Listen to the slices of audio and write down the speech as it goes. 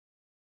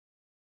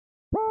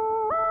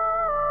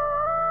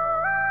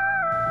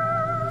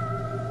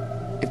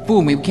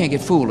fool me, we can't get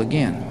fooled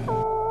again.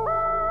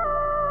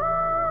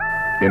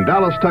 In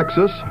Dallas,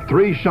 Texas,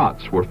 3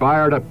 shots were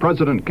fired at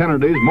President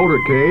Kennedy's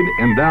motorcade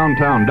in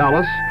downtown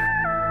Dallas.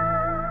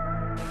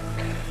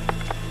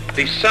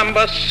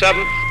 December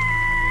 7th,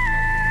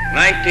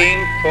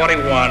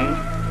 1941,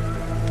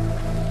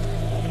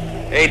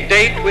 a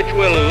date which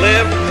will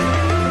live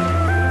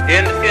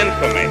in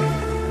infamy.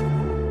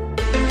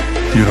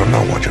 You don't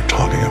know what you're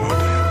talking about,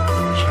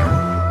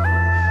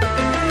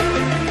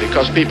 do you?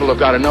 Because people have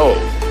got to know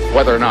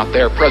whether or not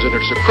their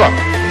president's a crook.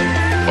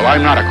 Well,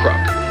 I'm not a crook.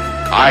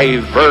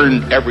 I've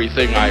earned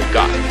everything I've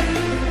got.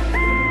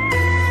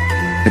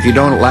 If you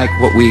don't like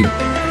what we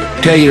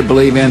tell you to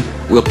believe in,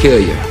 we'll kill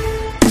you.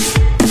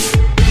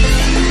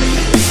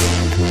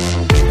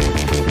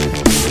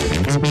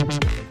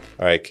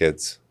 All right,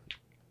 kids.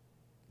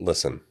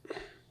 Listen.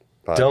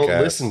 Podcast, Don't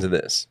listen to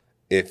this.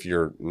 if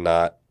you're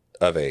not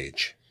of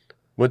age.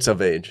 What's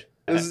of age?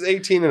 This is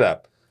 18 and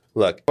up.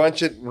 Look,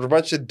 we're a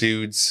bunch of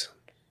dudes,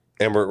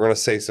 and we're going to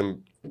say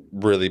some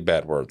really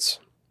bad words.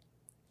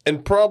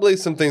 And probably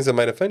some things that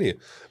might offend you.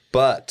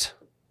 But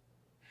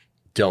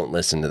Don't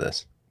listen to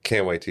this.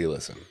 can't wait till you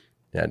listen.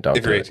 Yeah, don't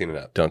If do you're it. 18 and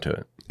up. Don't do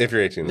it. If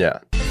you're 18 and Yeah.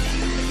 up.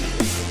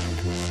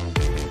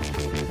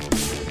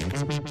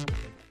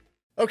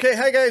 Okay,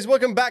 hi guys,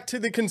 welcome back to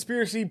the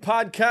Conspiracy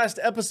Podcast,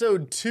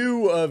 episode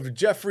 2 of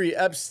Jeffrey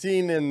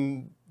Epstein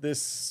and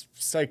this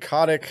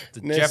psychotic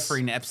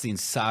Jeffrey and Epstein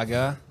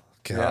saga.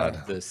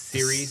 God. The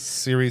series.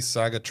 Series,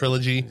 saga,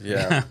 trilogy.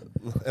 Yeah,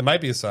 It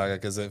might be a saga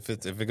because if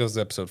it goes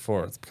to episode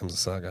 4, it becomes a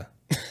saga.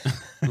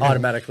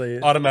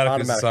 automatically.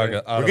 Automatically a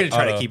saga. We're going to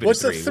try to keep it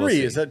What's at the 3. 3? We'll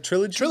see. Is that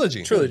trilogy?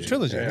 Trilogy.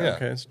 Trilogy. Yeah.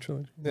 Okay, it's a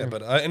trilogy. Yeah,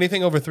 but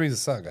anything over 3 is a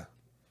saga.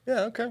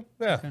 Yeah, okay.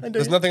 Yeah. dig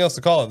There's it. nothing else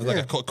to call it. There's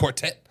like a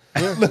quartet.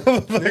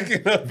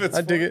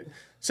 I dig it.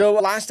 So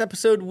last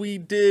episode we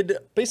did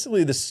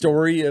basically the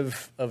story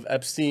of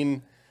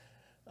Epstein.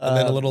 And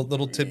then a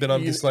little tidbit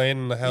on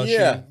Ghislaine and how she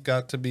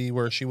got to be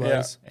where she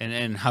was.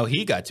 And how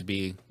he got to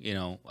be,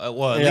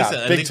 well, Yeah,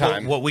 at big least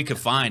time. what we could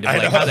find. Of I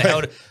like, know.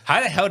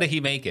 how the hell did he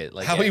make it?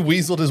 Like How he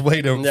weaseled his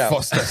way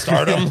to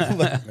stardom.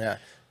 Yeah.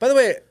 By the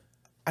way,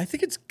 I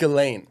think it's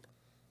Ghislaine.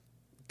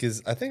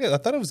 I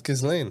thought it was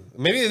Ghislaine.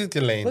 Maybe it's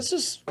Ghislaine. Let's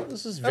just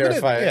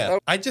verify it. Yeah.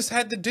 I just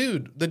had the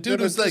dude. The dude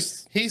No, was like,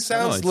 just- he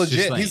sounds it's legit.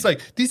 Ghislaine. He's like,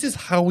 this is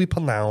how we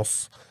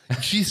pronounce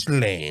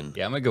Ghislaine.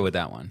 Yeah, I'm going to go with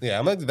that one. Yeah,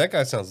 I'm like, that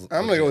guy sounds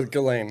I'm gonna go with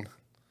Ghislaine.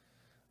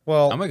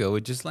 Well, I'm going to go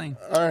with Ghislaine.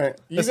 All right,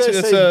 you that's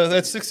guys say,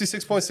 that's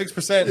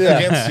 66.6%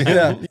 against you.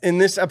 yeah. In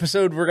this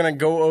episode, we're gonna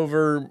go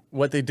over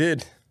what they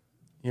did.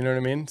 You know what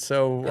I mean?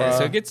 So,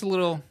 So it gets a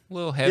little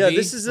heavy. yeah,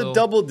 this is a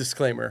double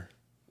disclaimer.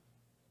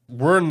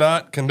 We're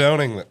not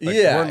condoning it. Like,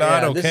 we're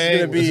not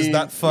okay. This is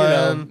not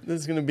fun. This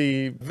is gonna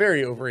be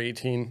very over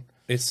 18.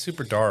 It's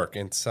super dark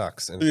and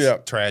sucks and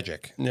it's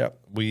tragic. Yep.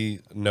 We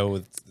know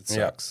it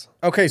sucks.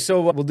 Okay,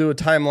 so we'll do a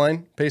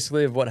timeline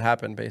basically of what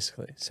happened.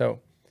 Basically, so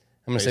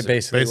I'm gonna say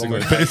basically. one more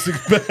time.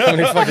 Basically. How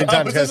many fucking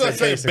times can I That's what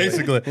say I'm saying,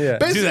 basically. Yeah.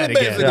 Do that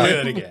again. Basically. Do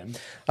that again.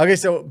 Okay,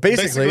 so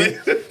basically.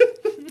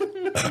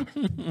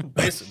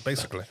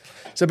 Basically.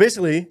 So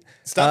basically,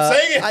 Stop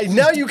saying it.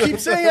 Now you keep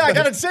saying it. I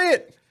gotta say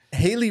it.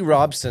 Haley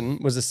Robson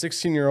was a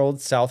 16-year-old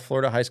South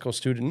Florida high school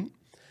student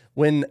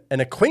when an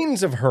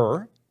acquaintance of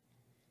her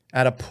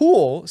at a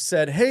pool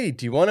said, "Hey,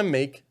 do you want to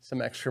make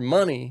some extra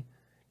money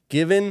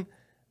giving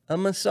a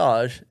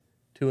massage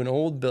to an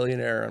old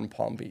billionaire in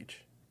Palm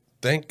Beach?"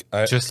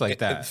 Just like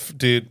that.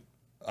 Dude,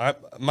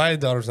 my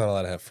daughter's not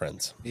allowed to have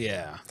friends.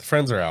 Yeah. The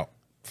friends are out.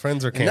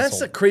 Friends are And canceled. that's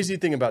the crazy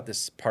thing about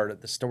this part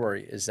of the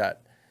story is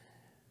that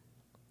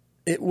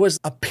it was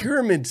a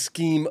pyramid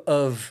scheme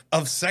of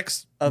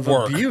sex of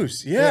work.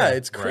 abuse. Yeah,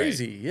 it's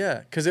crazy. Yeah,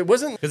 because it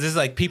wasn't. Because it's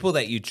like people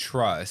that you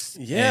trust,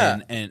 Yeah.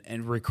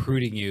 and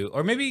recruiting you,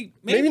 or maybe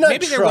Maybe they not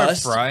weren't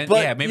trust, friends.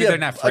 but Yeah, maybe they're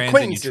not friends and you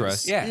acquaintances.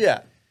 trust. Yeah,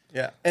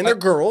 yeah, and they're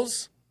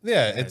girls.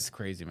 Yeah, it's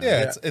crazy, man.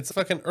 Yeah, it's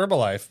fucking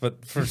Herbalife,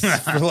 but for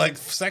like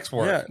sex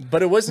work. Yeah,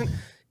 but it wasn't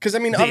because I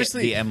mean,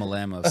 obviously, the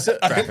MLM of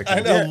trafficking. I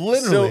know,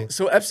 literally.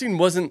 So Epstein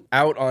wasn't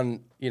out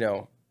on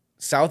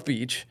South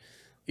Beach,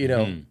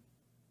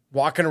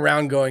 walking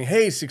around going,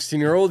 "Hey,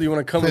 16-year-old, you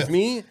want to come with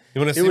me?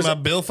 You want to see my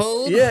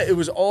billfold?" Yeah, it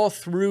was all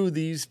through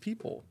these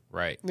people.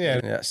 Right.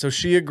 Yeah. So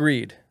she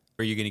agreed.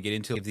 Are you going to get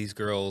into if these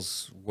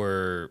girls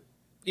were,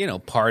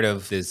 part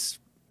of this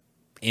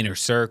inner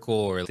circle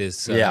or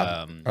this? We're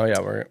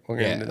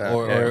getting into that.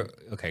 Or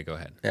okay, go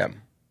ahead. Yeah.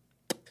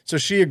 So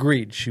she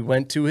agreed. She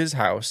went to his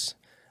house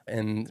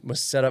and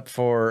was set up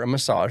for a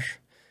massage.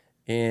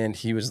 And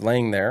he was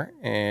laying there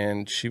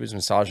and she was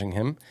massaging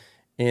him.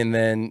 And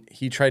then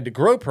he tried to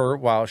grope her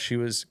while she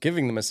was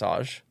giving the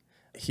massage.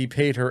 He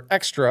paid her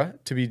extra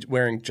to be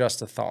wearing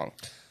just a thong.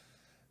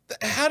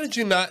 How did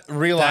you not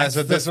realize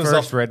That's that this the was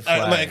first a red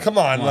flag. come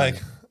on,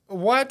 like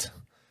what?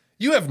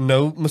 You have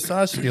no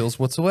massage skills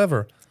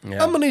whatsoever.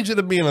 Yeah. I'm gonna need you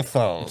to be in a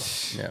thong.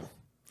 Yeah.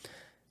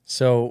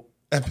 So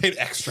I paid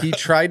extra. he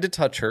tried to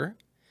touch her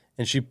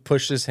and she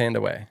pushed his hand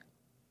away.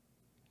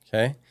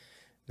 Okay.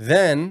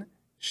 Then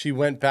she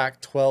went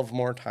back 12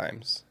 more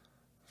times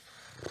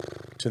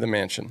to the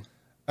mansion.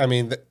 I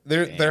mean,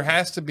 there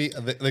has to be,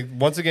 like,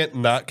 once again,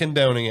 not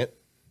condoning it,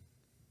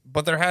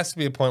 but there has to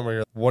be a point where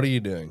you're like, what are you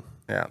doing?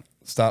 Yeah.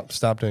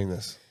 Stop doing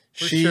this.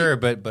 For sure,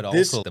 but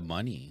also the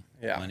money.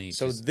 Yeah. Money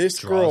So just this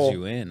draws girl,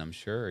 you in, I'm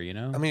sure, you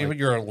know? I mean,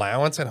 your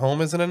allowance at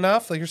home isn't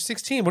enough. Like, you're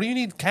 16. What do you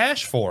need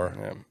cash for?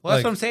 Well, that's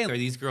Like- what I'm saying. Are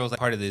these girls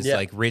part of this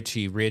like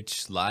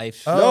rich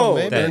life? no,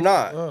 maybe. they're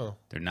not. Oh,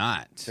 They're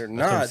not. They're That's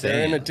what I'm not.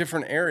 They're in a saying.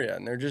 different area,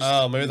 and they're just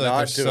maybe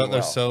not they're doing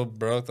well. so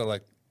broke. They're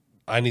like,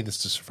 I need this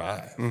to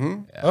survive.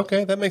 Mm-hmm.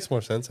 Okay, that makes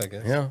more sense, I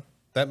guess. Yeah.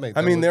 That makes.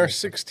 I mean, would they're make sense.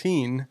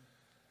 16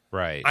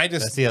 Right.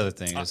 That's the other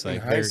thing. It's in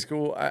like high they're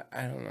school. I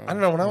don't know. I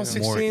don't know. When I was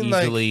more 16,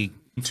 like easily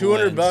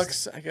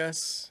 $200, I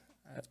guess.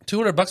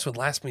 $200 would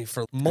last me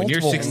for When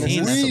you're multiple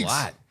 16, that's a weeks.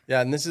 lot.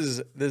 Yeah, and this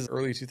is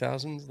early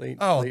 2000s, late.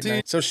 Oh, late dude.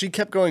 90s. So she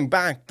kept going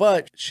back,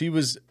 but she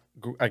was,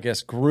 I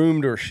guess,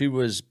 groomed, or she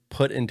was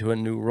put into a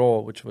new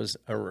role, which was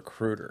a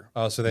recruiter.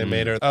 Oh, so they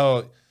made her.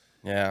 Oh,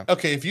 Yeah.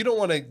 okay. If you don't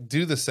want to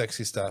do the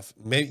sexy stuff,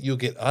 maybe you'll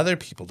get other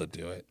people to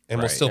do it, and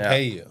we'll Right. still Yeah.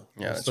 pay you. Yeah,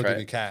 we'll that's still right. give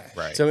you cash.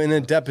 Right. So in a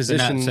So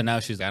deposition, now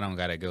she's, I don't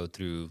got to go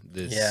through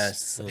this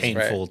Yes, that's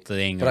painful right.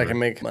 thing. but I or- can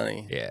make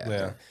money. Yeah.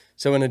 Yeah.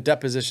 So in a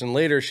deposition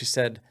later, she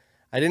said,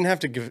 I didn't have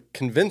to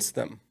convince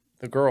them,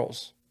 the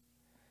girls.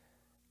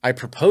 I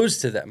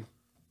proposed to them,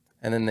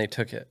 and then they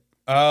took it.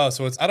 Oh,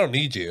 so it's I don't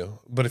need you,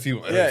 but if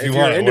you Yeah, if you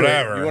you're want it, into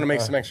whatever. you want to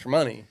make some extra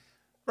money.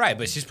 Right,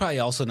 but she's probably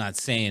also not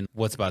saying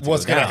what's about to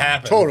What's go gonna down.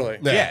 happen? Totally.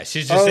 Yeah,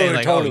 she's just saying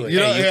like, totally. oh, You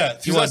know, hey, yeah. you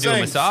She's want not to do a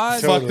saying,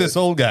 massage? Fuck this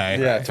old guy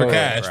Yeah, for totally.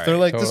 cash. Right. They're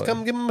like, just Totally.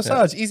 come give him a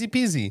massage, easy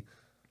peasy.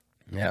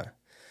 Yeah.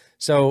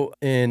 So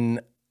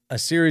in a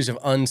series of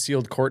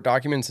unsealed court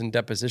documents and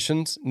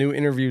depositions, new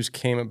interviews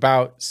came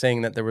about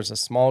saying that there was a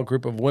small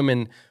group of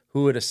women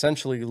who would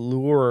essentially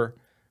lure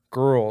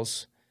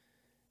girls,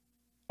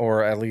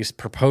 or at least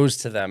propose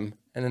to them,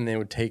 and then they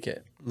would take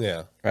it.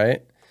 Yeah.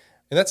 Right?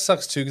 And that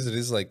sucks too, because it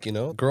is like,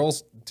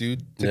 girls do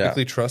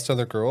typically trust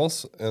other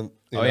girls, and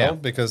you know, yeah.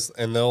 because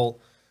I think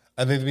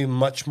they'd be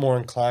much more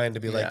inclined to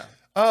be like, Yeah.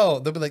 oh,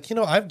 they'll be like,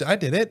 I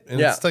did it, and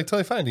Yeah. it's like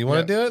totally fine. Do you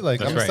want to do it?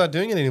 Like, I'm just right. not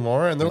doing it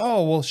anymore. And they're like,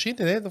 oh, well, she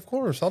did it. Of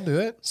course, I'll do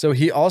it. So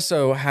he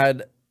also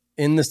had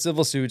in the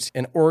civil suits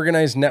an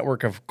organized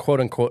network of quote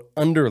unquote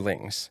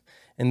underlings.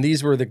 And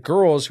these were the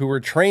girls who were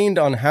trained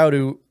on how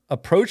to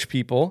approach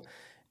people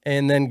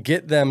and then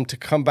get them to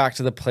come back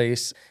to the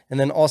place. And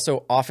then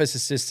also office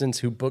assistants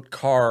who booked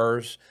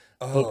cars,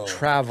 booked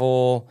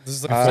travel. This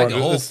is It's like a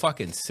whole this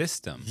fucking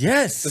system.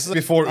 Yes. is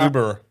before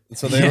Uber,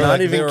 so they were not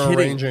like, even they were kidding.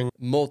 arranging.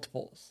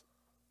 Multiples.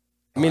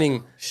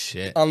 Meaning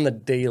Shit. on the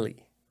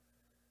daily.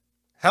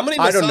 How many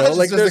I don't massages know.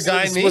 Like does the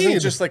guy this need?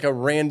 wasn't just like a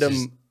random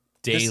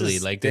this Daily,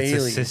 is like it's a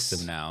dailies.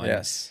 system now. And,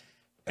 Yes.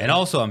 and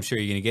also, I'm sure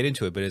you're going to get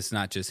into it, but it's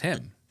not just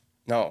him.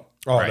 No.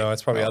 Oh Right. no,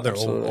 it's probably other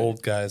absolutely.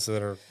 old guys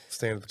that are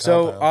staying at the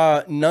So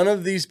compound. none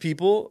of these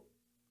people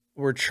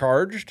were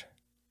charged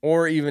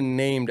or even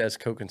named as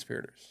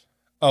co-conspirators.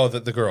 Oh,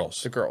 the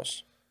girls. The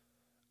girls.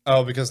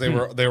 Oh, because they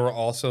were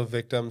also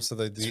victims. So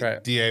the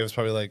right. DA was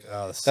probably like,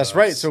 oh, this That's sucks.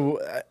 right. So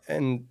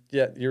and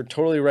yeah, you're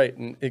totally right.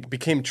 And it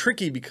became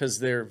tricky because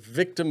they're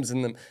victims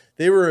in them.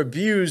 They were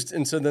abused,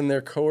 and so then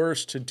they're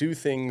coerced to do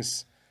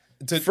things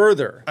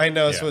further. I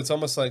know. So it's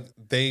almost like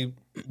they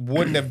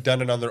wouldn't have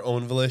done it on their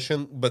own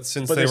volition, but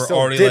since But they they were still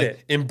already did like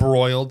it.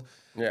 embroiled.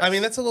 Yes. I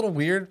mean, that's a little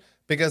weird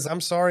because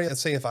I'm sorry.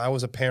 Let's say if I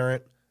was a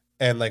parent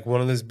and like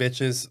one of these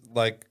bitches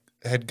like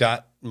had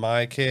got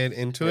my kid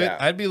into it, Yeah.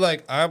 I'd be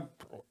like,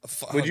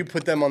 Would you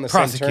put them on the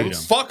Prosecute same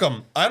terms? them. fuck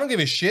them. I don't give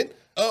a shit.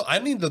 Oh, I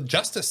need the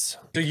justice.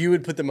 So you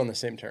would put them on the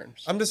same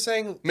terms? I'm just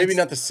saying. Maybe it's-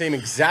 not the same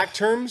exact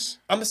terms.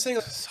 I'm just saying.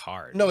 It's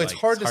hard. No, it's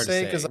Like, hard to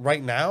say because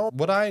right now,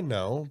 what I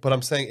know, but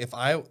I'm saying if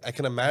I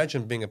can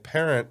imagine being a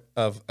parent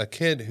of a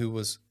kid who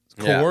was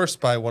coerced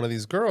by one of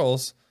these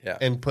girls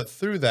and put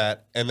through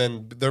that, and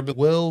then they'll be,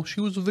 well,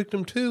 she was a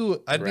victim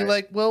too. I'd be Right.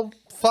 like, well,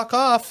 fuck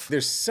off.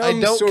 There's some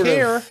I don't sort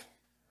care. of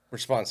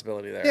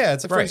responsibility there. Yeah,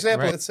 it's for Right,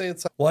 example, right. let's say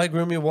it's like, why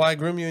groom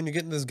you, and you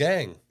get in this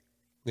gang,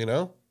 you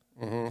know?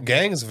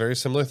 Gang is a very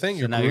similar thing.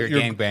 now you're a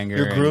gangbanger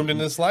You're groomed and- in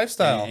this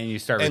lifestyle, and you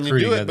start and you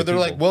recruiting do it. other But they're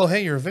like, people. well,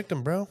 hey, you're a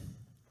victim, bro.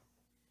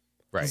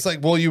 Right. It's like,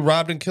 well, you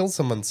robbed and killed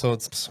someone, so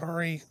it's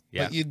sorry,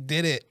 Yeah. but you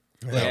did it.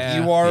 Like,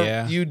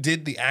 Yeah, you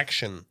did the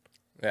action,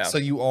 Yeah. so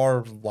you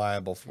are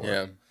liable for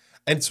Yeah. it.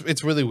 And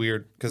it's really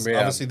weird because Yeah.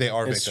 obviously they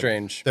are It's victims.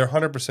 strange. They're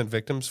 100%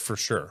 victims for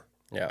sure.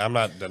 Yeah. I'm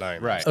not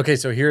denying. Right. Okay,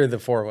 so here are the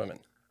four women.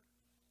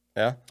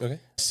 Yeah. That. Okay.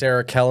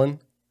 Sarah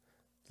Kellen,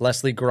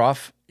 Leslie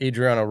Groff,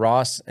 Adriana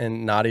Ross,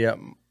 and Nadia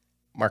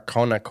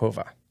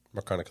Markonakova.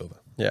 Markonakova.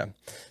 Yeah.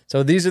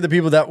 So these are the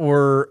people that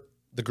were.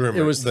 The groomer.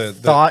 It was the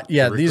thought.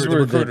 Yeah, these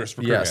were recruiters.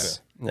 Yes.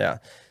 Yeah.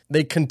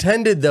 They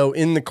contended though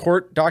in the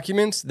court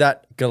documents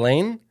that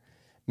Ghislaine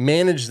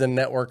managed the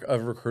network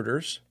of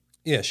recruiters.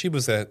 Yeah, she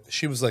was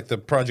like the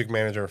project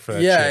manager for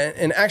that Yeah, shit.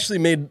 and actually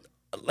made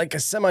like a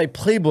semi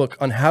playbook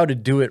on how to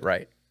do it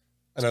right.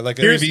 And like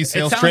Here's, AV it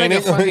sales sounds training.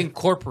 like a fucking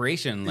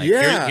corporation. Like,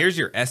 Yeah. here's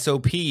your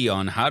SOP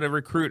on how to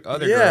recruit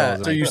other Yeah.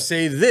 girls. So you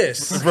say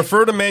this.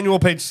 Refer to manual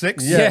page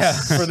 6.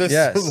 Yes. For this.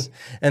 Yes.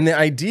 And the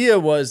idea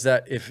was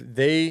that if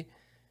they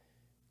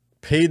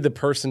paid the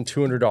person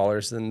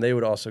 $200, then they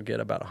would also get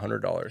about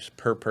 $100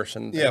 per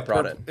person that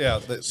brought it. Yeah.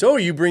 So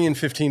you bring in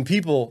 15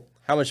 people,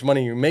 how much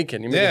money are you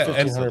making? You're making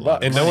 $1,500.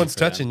 And no one's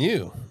touching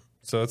you.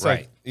 So it's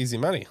like easy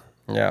money.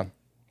 Yeah.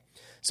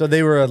 So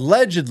they were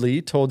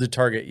allegedly told to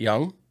target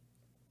young,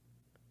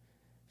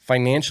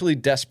 financially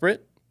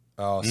desperate.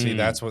 Oh, see,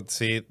 that's what,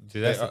 Dude,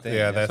 that's the thing.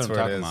 Yeah, that's what what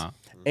I'm it is. talking about.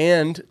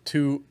 And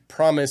to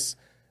promise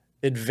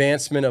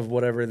advancement of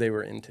whatever they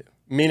were into.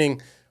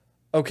 Meaning,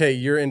 okay,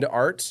 you're into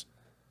arts.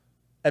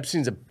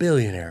 Epstein's a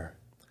billionaire.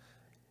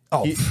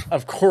 Oh,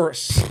 of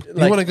course.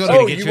 You want to go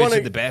to get you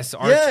into the best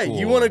art school.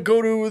 You want to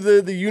go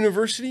to the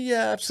university?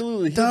 Yeah,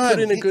 absolutely. He put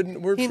in a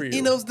good word for you.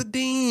 He knows the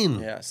dean.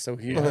 Yeah, so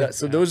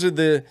those are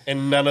the...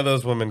 And none of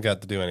those women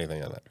got to do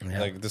anything on that. Yeah.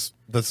 Like, let's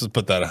just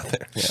put that out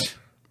there.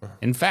 Yeah.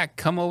 In fact,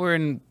 come over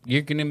and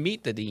you're going to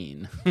meet the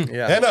dean.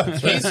 Yeah.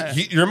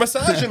 You're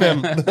massaging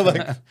him.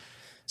 Like,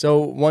 so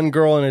one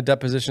girl in a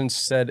deposition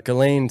said,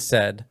 Ghislaine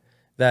said,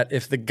 that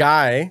if the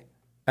guy,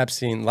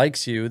 Epstein,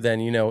 likes you, then,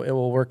 it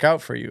will work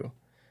out for you.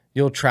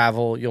 You'll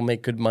travel, you'll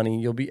make good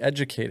money, you'll be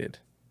educated.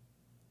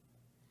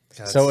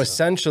 So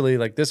essentially,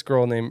 like this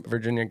girl named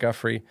Virginia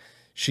Guffrey,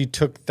 she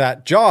took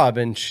that job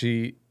and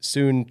she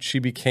says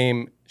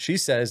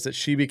that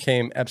she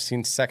became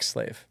Epstein's sex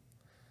slave,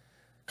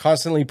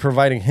 constantly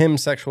providing him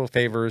sexual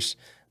favors,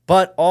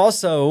 but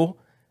also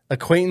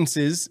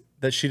acquaintances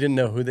that she didn't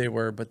know who they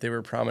were, but they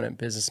were prominent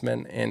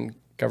businessmen and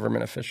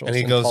government officials. And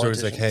he goes to her,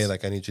 he's like, hey,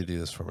 like, I need you to do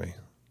this for me.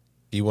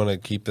 You want to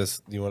keep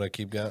this? You want to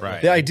keep going?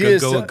 Right. The idea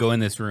is go in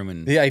this room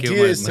and the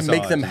idea is to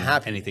make them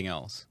happy. Anything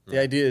else?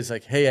 The idea is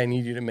like, hey, I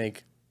need you to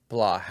make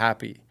blah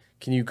happy.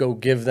 Can you go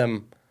give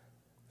them,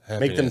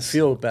 make them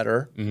feel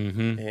better?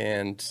 Mm-hmm.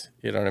 And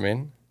you know what I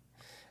mean?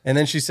 And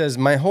then she says,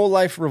 my whole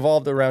life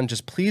revolved around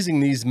just pleasing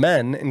these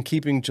men and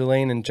keeping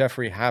Ghislaine and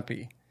Jeffrey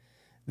happy.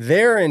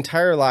 Their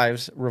entire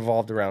lives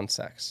revolved around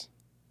sex.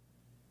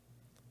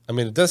 I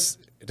mean, it does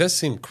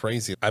seem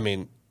crazy. I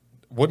mean,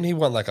 wouldn't he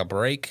want like a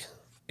break?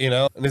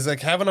 And he's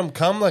like having them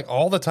come like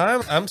all the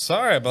time. I'm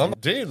sorry,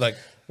 but dude, like,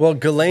 well,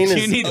 Ghislaine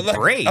is. You need a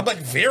break. I'm like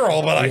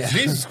virile, but like,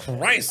 Jesus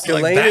Christ,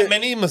 like that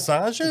many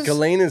massages?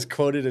 Ghislaine is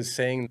quoted as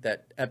saying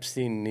that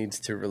Epstein needs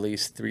to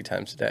release 3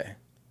 times a day.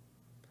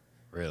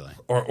 Really?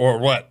 Or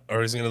what?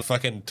 Or is he gonna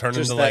fucking turn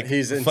just into that like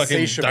he's fucking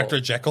insatiable. Dr.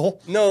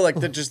 Jekyll? No, like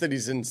just that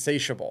he's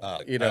insatiable.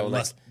 I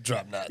must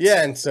drop nuts.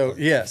 Yeah, and so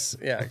yes,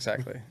 yeah,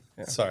 exactly.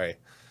 Yeah. Sorry.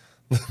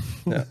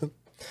 Yeah.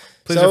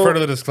 Please refer to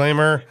the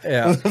disclaimer.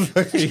 Yeah.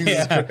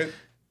 Yeah.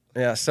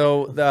 Yeah.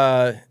 So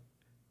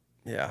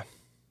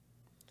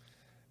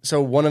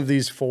So one of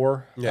these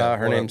 4,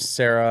 her name's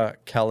Sarah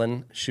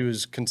Kellen. She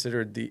was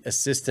considered the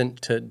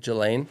assistant to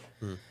Ghislaine.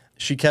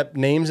 She kept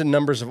names and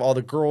numbers of all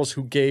the girls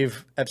who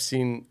gave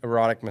Epstein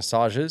erotic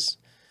massages,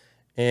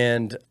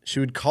 and she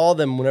would call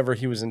them whenever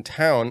he was in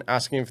town,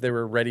 asking if they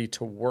were ready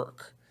to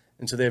work.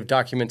 And so they have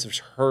documents of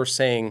her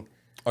saying,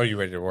 "Are you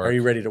ready to work? Are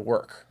you ready to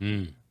work?"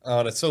 Oh,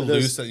 and it's so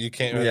loose that you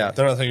can't. They're not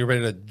thinking you're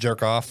ready to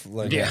jerk off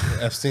like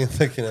Epstein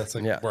thinking it's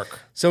like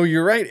work. So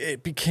you're right.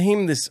 It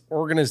became this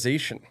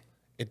organization.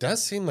 It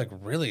does seem like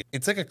really.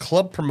 It's like a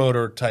club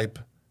promoter type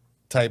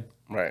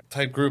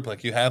group.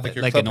 Like you have like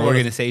your like club an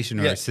organization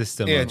or a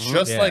system. Yeah,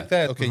 just like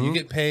that. Okay, you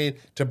get paid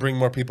to bring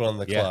more people in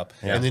the club,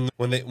 and then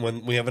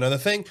when we have another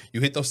thing,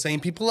 you hit those same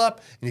people up,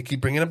 and you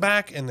keep bringing them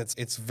back, and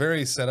it's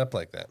very set up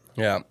like that.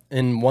 Yeah.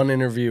 In one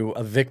interview,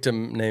 a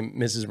victim named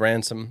Mrs.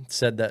 Ransom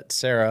said that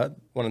Sarah,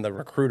 one of the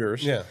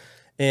recruiters,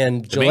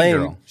 and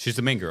Ghislaine, she's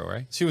the main girl,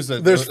 right? She was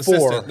there's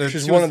 4.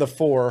 She's one of the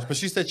 4. But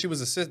she said she was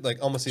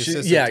almost the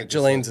assistant. Yeah,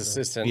 Ghislaine's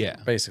assistant. Yeah,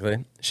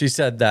 basically. She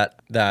said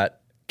that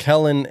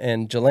Kellen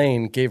and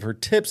Ghislaine gave her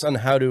tips on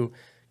how to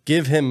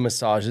give him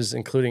massages,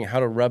 including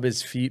how to rub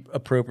his feet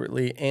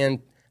appropriately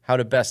and how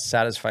to best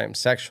satisfy him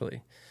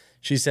sexually.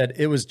 She said,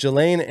 it was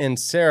Ghislaine and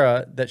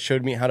Sarah that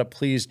showed me how to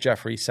please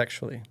Jeffrey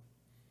sexually.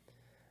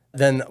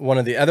 Then one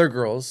of the other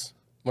girls,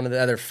 one of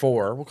the other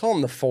 4, we'll call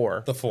them the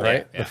 4. The 4.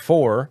 Right? Yeah. The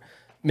 4,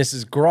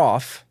 Miss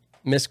Groff,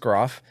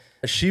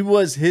 she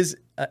was his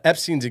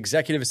Epstein's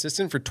executive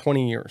assistant for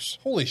 20 years.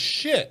 Holy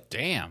shit.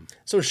 Damn.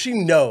 So she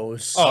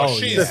knows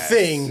the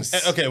things.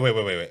 Okay,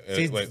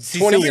 wait. See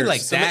 20 years.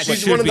 Like that she's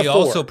should one of the be 4.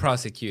 also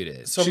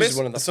prosecuted. So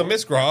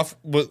Miss Groff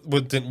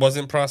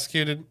wasn't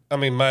prosecuted? I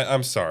mean,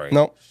 I'm sorry.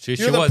 No. She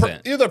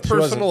wasn't. You're the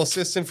personal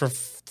assistant for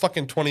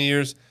fucking 20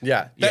 years.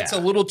 Yeah. That's a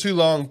little too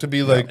long to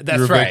be like that's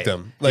you're a right.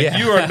 victim. Like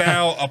you are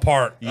now a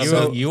part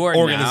of the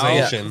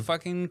organization. Now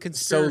fucking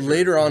conspirator. So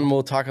later on,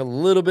 we'll talk a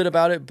little bit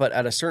about it, but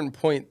at a certain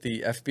point,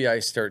 the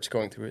FBI starts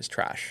going through his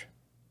trash.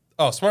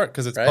 Oh, smart,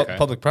 because it's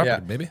public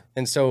property, baby.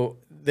 And so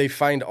they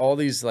find all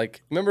these,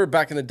 like, remember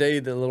back in the day,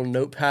 the little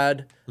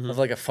notepad of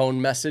like a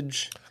phone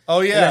message?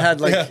 Oh, yeah. And it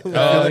had like,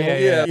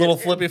 little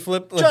flippy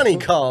flip. Johnny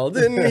called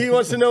and he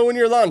wants to know when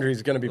your laundry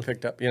is going to be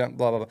picked up, blah,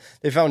 blah, blah.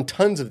 They found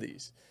tons of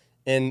these.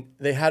 And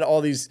they had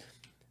all these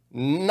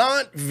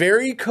not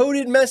very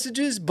coded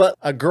messages, but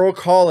a girl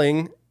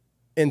calling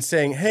and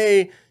saying,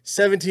 hey,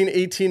 17,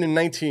 18, and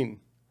 19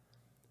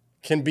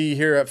 can be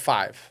here at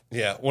 5.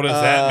 Yeah, what does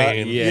that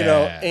mean? You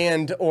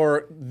know,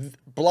 or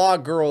blah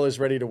girl is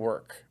ready to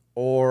work.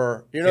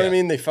 or, you know what I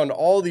mean? They found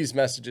all these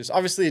messages.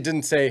 Obviously, it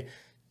didn't say,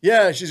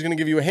 yeah, she's going to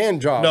give you a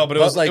hand job. No, but it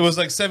was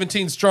like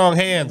 17 strong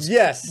hands.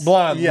 Yes.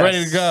 Blonde,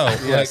 ready to go.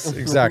 Yes, Like,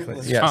 exactly.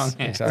 Yes,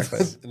 hands. exactly.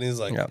 And he's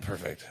like,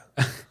 perfect.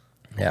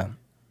 Yeah.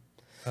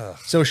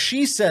 So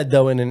she said,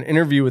 though, in an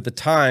interview with the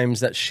Times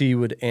that she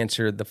would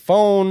answer the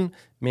phone,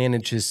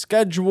 manage his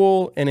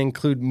schedule, and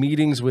include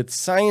meetings with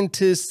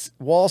scientists,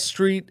 Wall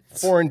Street,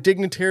 foreign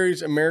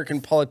dignitaries, American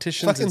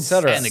politicians,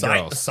 etc. And the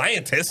girls.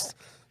 Scientists?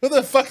 Who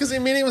the fuck is he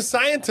meeting with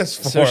scientists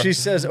for? So she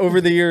says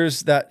over the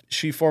years that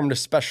she formed a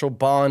special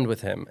bond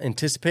with him,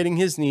 anticipating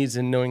his needs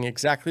and knowing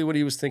exactly what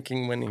he was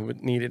thinking when he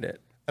needed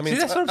it. I mean, See,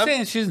 that's what I'm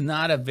saying. She's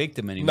not a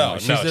victim anymore.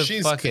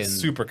 She's fucking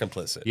super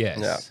complicit. Yes.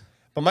 Yeah.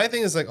 But my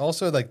thing is like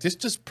also like this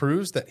just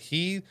proves that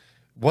he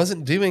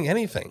wasn't doing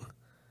anything.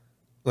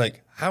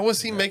 Like, how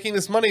was he making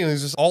this money? And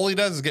he's just all he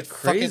does is get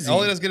fucking.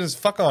 All he does is get his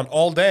fuck on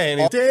all day.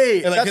 And All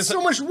day. And like, That's so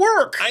much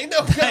work. I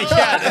know.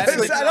 that's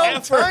like I don't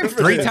have time for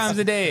 3 this. times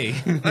a day.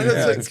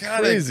 It's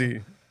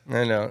crazy.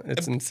 I know.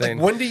 It's insane.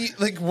 When do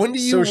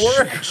you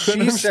work?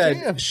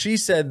 She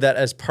said that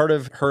as part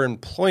of her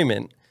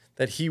employment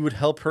that he would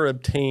help her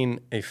obtain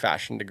a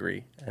fashion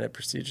degree at a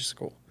prestigious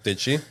school. Did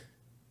she?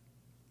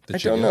 I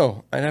don't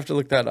know. I'd have to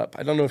look that up.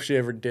 I don't know if she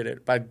ever did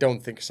it, but I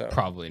don't think so.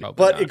 Probably But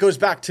not. it goes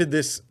back to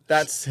this.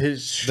 That's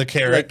his The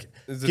carrot. like,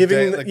 Is it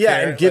giving, the yeah,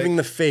 carrot, and giving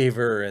like- the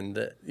favor, and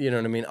the, you know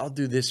what I mean. I'll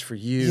do this for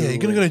you. Yeah, you're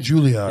gonna go to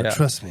Juilliard. Yeah.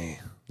 Trust me.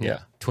 Yeah.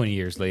 20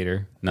 years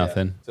later,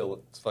 nothing.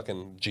 Still, it's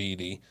fucking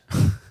GED.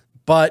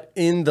 But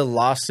in the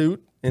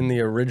lawsuit, in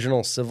the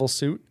original civil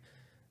suit,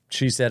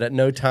 she said at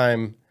no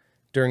time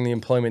during the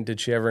employment did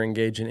she ever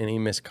engage in any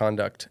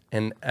misconduct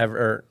and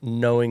ever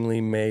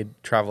knowingly made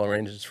travel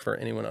arrangements for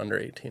anyone under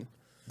 18.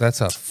 That's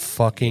a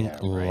fucking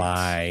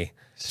lie.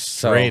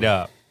 Straight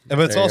up. But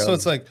it's There you also, go.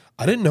 it's like,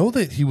 I didn't know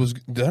that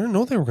I didn't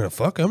know they were going to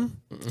fuck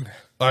him.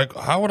 Like,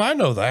 how would I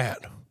know that?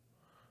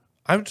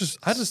 I just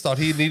thought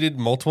he needed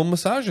multiple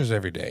massages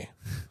every day.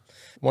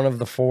 One of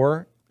the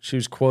 4, she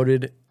was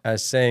quoted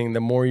as saying,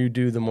 "The more you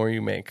do, the more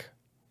you make."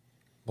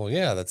 Well,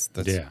 yeah, that's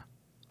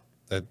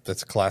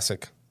that's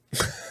classic.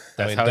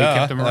 That's how he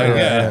kept him around.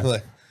 Yeah.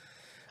 Like,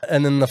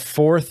 And then the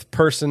 4th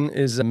person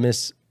is a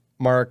Miss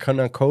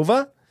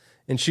Markanakova,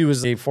 and she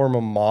was a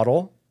former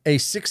model. A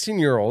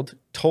 16-year-old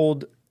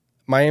told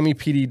Miami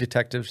PD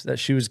detectives that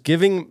she was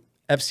giving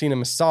Epstein a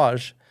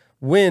massage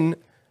when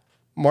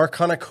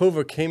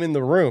Markanakova came in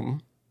the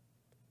room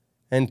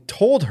and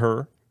told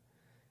her,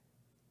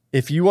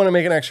 if you want to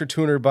make an extra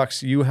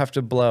 $200, you have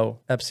to blow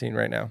Epstein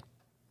right now.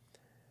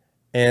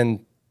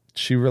 And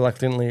she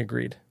reluctantly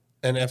agreed.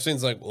 and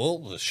Epstein's like,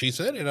 well, she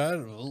said it. What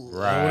do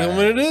you want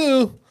me to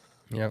do?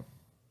 Yep.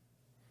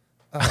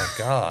 Oh,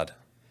 God.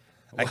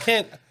 I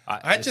can't.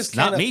 I just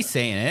not can't. me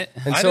saying it.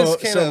 And I so, just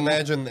can't so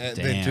imagine that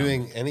they're Damn.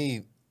 doing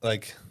any,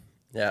 like,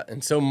 Yeah,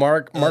 and so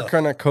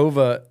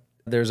Markanakova,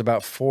 there's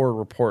about 4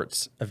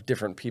 reports of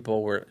different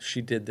people where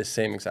she did the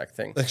same exact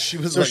thing. she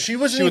was So like, she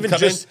wasn't would even come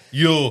just-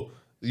 in,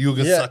 you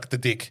can Yeah. suck the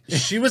dick.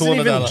 She wasn't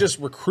even $200. just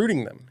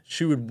recruiting them.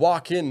 She would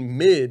walk in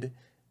mid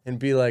and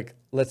be like,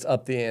 "Let's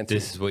up the ante."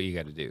 This is what you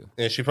got to do.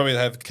 Yeah, she probably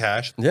have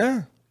cash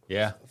Yeah.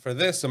 Yeah. for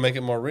this to make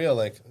it more real,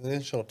 like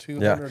initial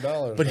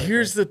 $200. But right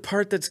here's the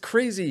part that's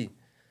crazy.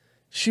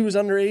 She was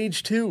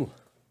underage too.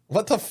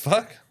 what the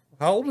fuck?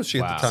 How old was she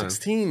at the time?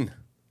 16.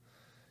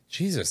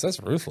 Jesus, that's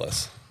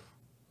ruthless.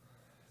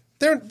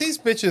 These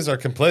bitches are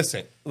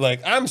complicit.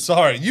 Like, I'm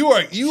sorry, you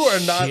are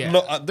not. Shit.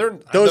 No, they're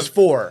Those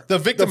 4. The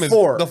victim The is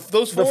 4.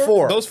 those The 4.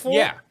 4. Those 4.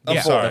 Yeah. I'm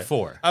Yeah. sorry. The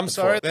 4. I'm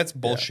sorry. That's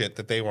bullshit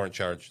that they weren't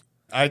charged.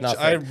 I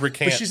Nothing.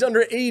 recant. But she's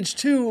underage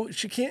too.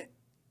 She can't.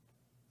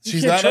 You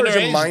She's can't not charge a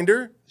underage.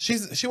 minor.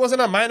 She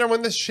wasn't a minor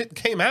when this shit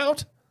came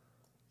out.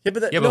 Yeah,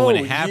 but Yeah, but when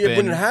it happened-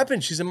 when it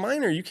happened, she's a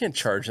minor. You can't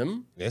charge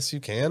them. Yes, you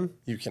can,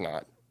 You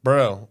cannot.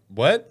 bro.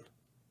 What?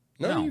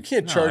 No, you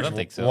can't No, charge. I don't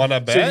think so. Want to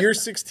So bet? you're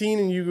 16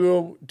 and you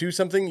go do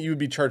something, you would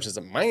be charged as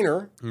a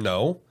minor.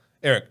 No,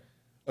 Eric.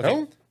 Okay.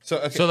 No? So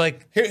okay. So,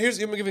 like- here's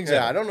let me give you an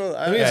example. Yeah, I don't know.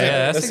 Let me give you an Yeah,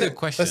 example. that's Let's a say- good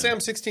question. Let's say I'm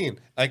 16.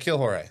 I kill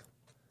Jorge.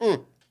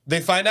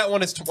 They find out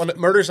when it's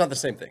Murder's not the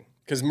same thing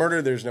because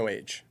murder, there's no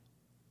age.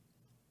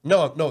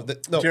 no. Do you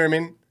know what I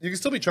mean? You can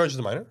still be charged as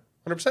a minor,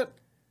 100%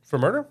 for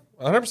murder,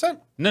 100%.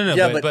 No,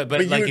 Yeah, but but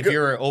you like would if go-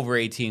 you're over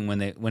 18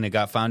 when it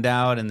got found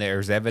out and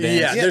there's evidence.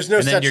 Yeah, there's no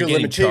and then statute you're of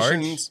getting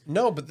limitations. charged.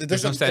 No, but it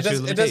There's no doesn't. statute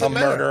of It doesn't limitations.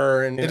 matter.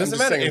 Murder and it doesn't I'm just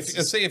matter. saying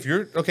Let's say if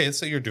you're okay. Let's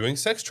say you're doing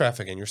sex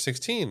trafficking. You're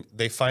 16.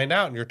 They find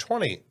out and you're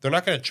 20. They're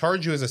not going to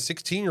charge you as a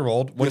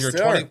 16-year-old when Yes, you're they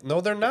 20. are.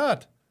 No, they're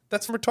not.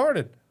 That's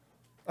retarded.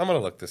 I'm gonna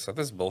look this up.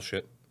 This is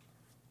bullshit.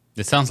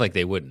 It sounds like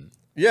they wouldn't.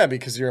 Yeah,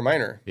 because you're a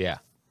minor. Yeah.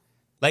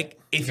 Like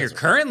if you're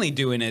currently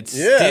doing it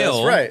Yeah,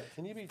 still, that's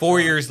right. 4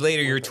 years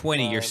later, you're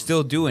 20, you're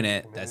still doing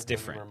it. That's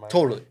different.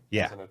 Totally.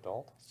 Yeah. As an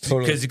adult.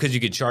 Because you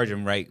could charge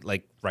them right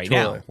Totally.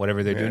 now,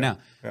 whatever they're doing now.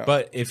 Yeah.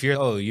 But if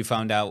you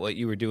found out what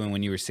you were doing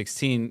when you were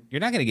 16,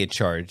 you're not going to get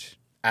charged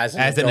As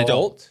an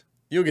adult.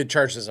 You'll get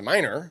charged as a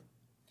minor.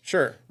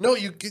 Sure. No,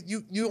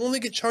 you only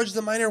get charged as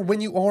a minor when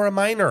you are a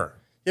minor.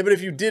 Yeah, but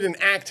if you did an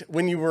act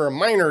when you were a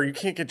minor, you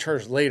can't get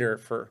charged later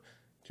for.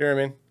 Do you know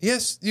what I mean?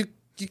 Yes, you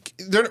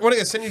They're what are they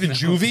gonna send you to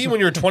juvie when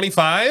you're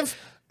 25?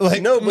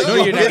 Like No, but No,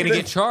 you're not going to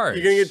get charged.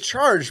 You're going to get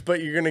charged,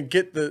 but you're going to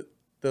get the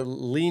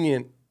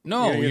lenient.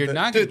 No, you're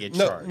not going to get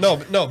charged.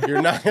 No,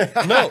 You're not.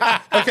 no.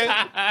 Okay,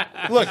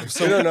 look.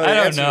 So don't know the I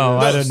don't answer. know.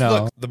 I don't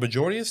know. Look, the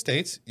majority of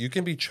states, you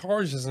can be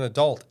charged as an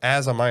adult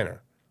as a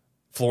minor.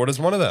 Florida's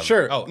one of them.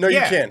 Sure. Oh, no,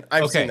 yeah. you can.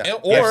 I've Okay. seen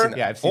that. Or,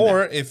 Yeah, I've seen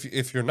or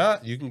if you're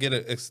not, you can get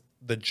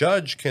the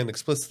judge can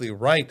explicitly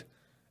write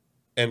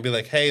and be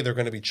like, hey, they're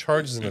going to be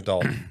charged as an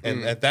adult.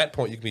 And at that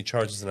point, you can be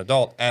charged as an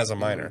adult as a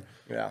minor.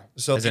 Yeah.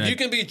 So As if an- you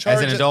can be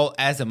charged as an adult,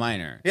 as a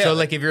minor. Yeah. So,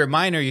 like, if you're a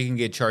minor, you can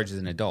get charged as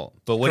an adult.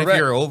 But what Correct. if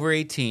you're over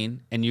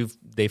 18 and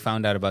they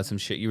found out about some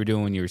shit you were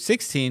doing when you were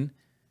 16,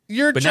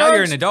 you're but charged, now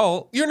you're an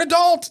adult, You're an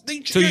adult.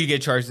 so you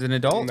get charged as an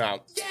adult?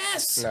 No.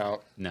 Yes.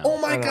 No. No. Oh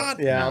my God.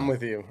 Yeah, I'm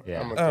with you.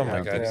 Yeah. I'm with Oh you.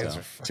 my God. You think guys so.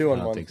 are fucking- 2 on I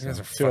don't 1. think so. You guys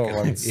are 2 on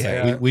 1.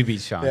 Yeah, we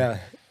beat Sean. Yeah.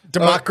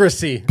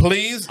 Democracy.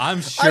 Please.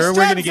 I'm sure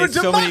we're gonna get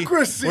so many.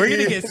 democracy We're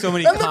gonna get so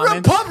many and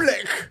comments. the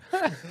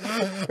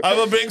republic. I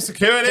will bring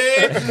security.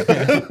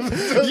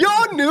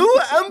 Your new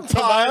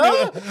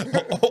empire.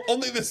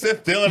 Only the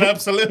Sith deal in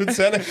absolute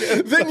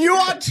Senate. Then you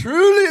are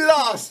truly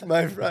lost,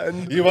 my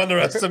friend. You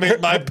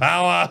underestimate my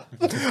power.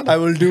 I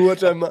will do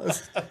what I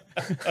must.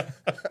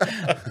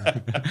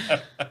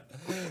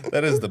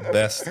 That is the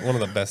best. One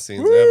of the best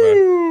scenes ever.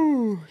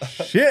 Ooh,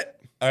 shit.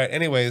 All right.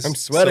 Anyways, I'm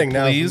sweating so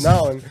now. Please From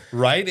now on.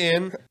 write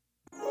in.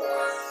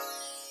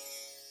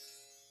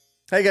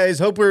 Hey guys,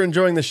 hope we're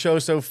enjoying the show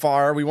so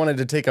far. We wanted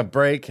to take a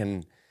break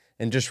and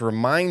just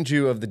remind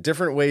you of the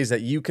different ways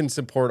that you can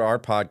support our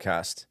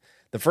podcast.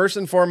 The first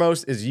and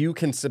foremost is you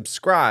can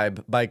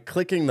subscribe by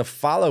clicking the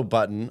follow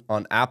button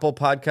on Apple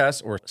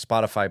Podcasts or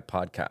Spotify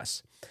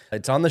Podcasts.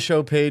 It's on the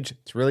show page.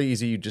 It's really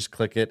easy. You just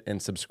click it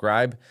and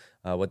subscribe.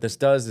 What this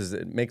does is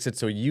it makes it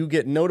so you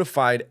get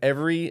notified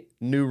every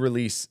new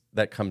release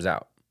that comes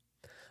out.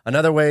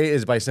 Another way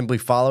is by simply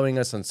following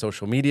us on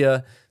social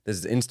media. This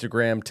is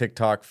Instagram,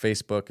 TikTok,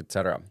 Facebook,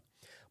 etc.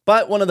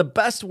 But one of the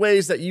best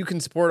ways that you can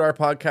support our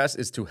podcast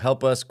is to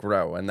help us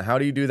grow. And how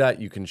do you do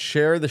that? You can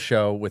share the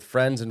show with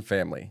friends and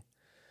family.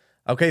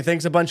 Okay,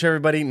 thanks a bunch,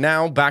 everybody.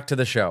 Now back to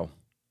the show.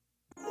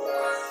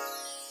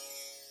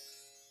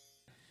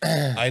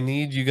 I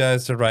need you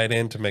guys to write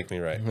in to make me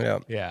right. Yeah.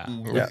 Yeah,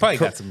 we probably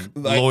got some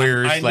Like,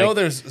 lawyers. I know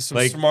there's some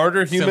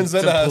smarter humans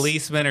than some us.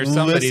 policemen or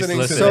somebody's listening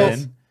to listening.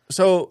 this.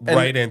 So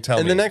Write in, tell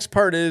and me. the next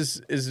part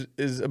is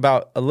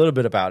about a little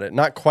bit about it.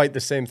 Not quite the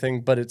same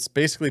thing, but it's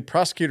basically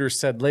prosecutors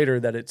said later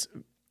that it's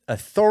a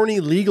thorny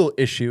legal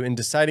issue in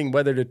deciding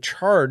whether to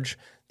charge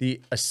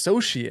the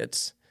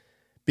associates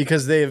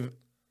because they've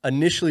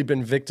initially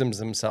been victims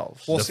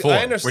themselves. Well, The see, four.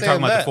 I understand We're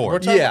talking about the that. four. We're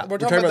talking, Yeah, we're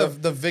talking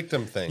about the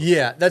victim thing.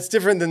 Yeah, that's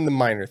different than the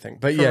minor thing.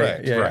 But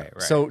Correct. yeah. Right.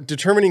 So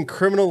determining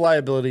criminal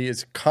liability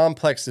is a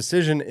complex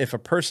decision if a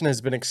person has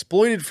been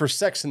exploited for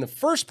sex in the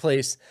first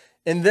place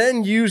and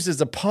then used as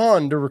a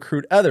pawn to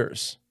recruit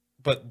others.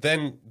 But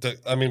then,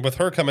 with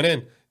her coming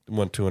in,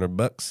 want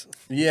 $200?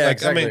 Yeah,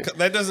 exactly. I mean,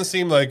 that doesn't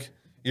seem like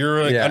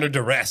you're Yeah. under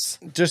duress.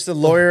 Just a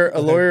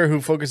lawyer who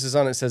focuses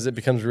on it says it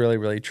becomes really,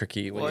 really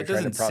tricky when Well, you're it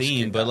trying to doesn't prosecute.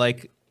 seem, but that.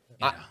 like,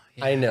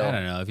 I know. I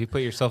don't know. If you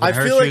put yourself I in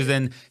her feel like- shoes,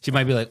 then she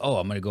might be like, "Oh,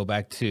 I'm going to go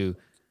back to,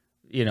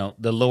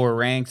 the lower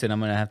ranks, and I'm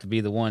going to have to be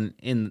the one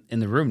in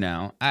the room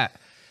now." I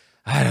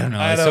don't know.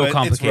 I It's know, so it's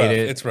rough.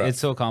 complicated. It's rough. It's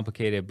so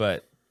complicated.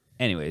 But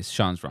anyways,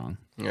 Sean's wrong.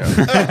 Okay.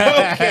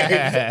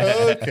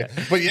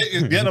 But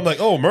yet I'm like,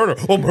 oh, murder.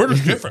 Well,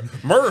 murder's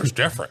different. Murder's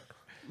different.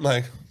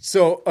 Like,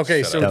 So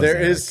okay, Shut so up. there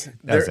That was is Eric.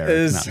 That was there Eric,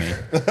 is not me.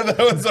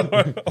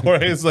 that was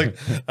Jorge's like,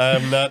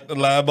 I'm not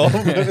liable.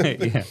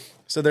 Yeah.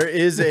 so there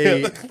is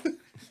a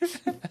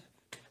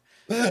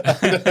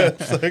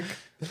It's like,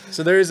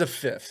 so there is a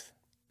fifth.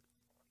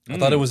 I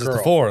thought it was just the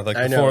Girl. four, like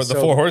I the know, four, the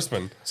so- four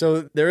horsemen.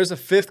 So there is a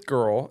fifth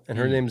girl, and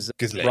her name's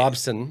Ghislaine.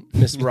 Robson,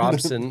 Miss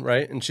Robson,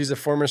 right? And she's a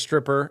former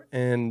stripper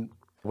and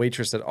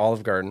waitress at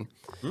Olive Garden.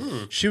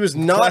 She was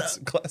not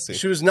Classy.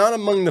 She was not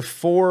among the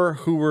four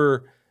who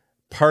were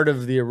part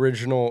of the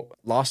original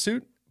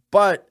lawsuit,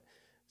 but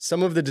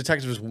some of the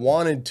detectives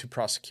wanted to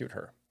prosecute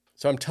her.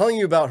 So I'm telling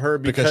you about her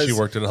because she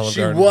worked at Olive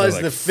she Garden. was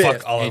They're the like,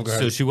 fifth. Fuck Olive And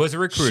Garden. so she was a She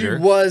recruiter.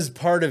 was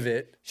part of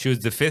it, She was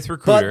the fifth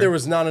recruiter. but there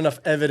was not enough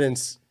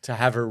evidence to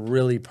have her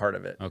really part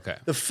of it. Okay.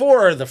 The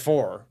four are the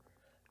four.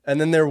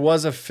 And then there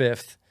was a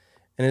fifth.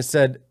 And it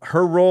said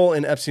her role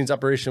in Epstein's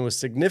operation was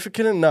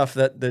significant enough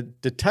that the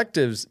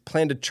detectives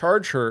planned to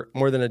charge her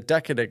more than a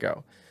decade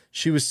ago.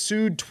 She was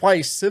sued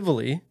twice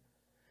civilly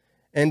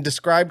and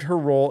described her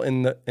role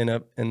in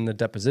the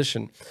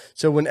deposition.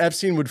 So when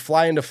Epstein would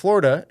fly into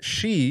Florida,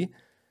 she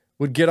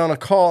would get on a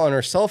call on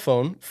her cell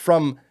phone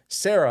from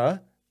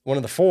Sarah, one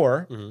of the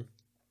four,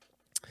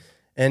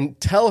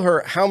 and tell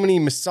her how many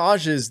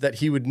massages that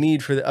he would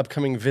need for the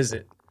upcoming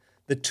visit.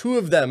 The two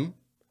of them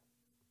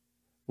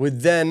would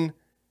then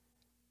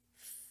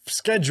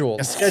schedule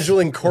a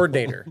scheduling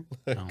coordinator.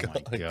 oh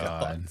my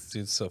god.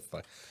 Dude's so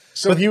funny.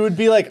 So he would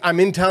be like, I'm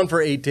in town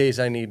for 8 days.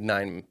 I need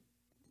 9.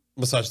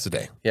 Massage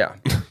today. Yeah.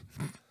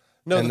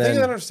 No, And the thing I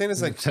then- don't understand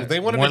is like they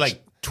wanted More to,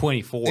 like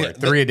 24,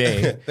 3 a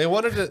day. They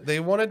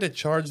wanted to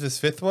charge this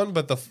fifth one,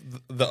 but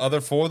the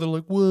other four, they're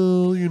like,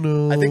 well, you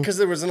know. I think because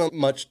there wasn't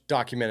much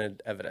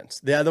documented evidence.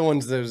 The other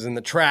ones, there was in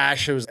the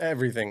trash. It was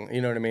everything.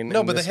 You know what I mean? No,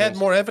 And but they this had was-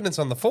 more evidence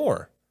on the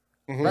four.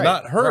 Right,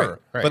 Not her. right,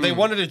 right. But they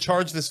wanted to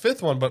charge this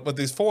fifth one, but with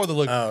these four, they're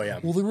like, Oh, yeah.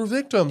 well, they were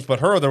victims. But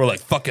her, they were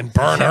like, fucking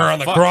burn her on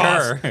the fuck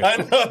cross. her. I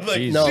know.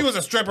 Like, Jeez. she was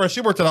a stripper. She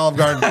worked at Olive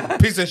Garden.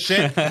 Piece of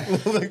shit.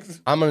 Like,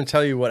 I'm going to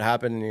tell you what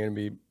happened, and you're going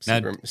to be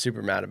Now-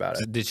 super mad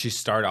about it. Did she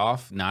start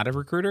off not a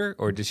recruiter,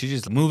 or did she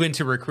just move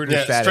into recruiter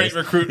yeah, status? straight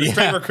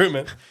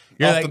recruitment.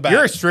 You're off the like, bat.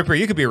 you're a stripper.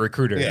 You could be a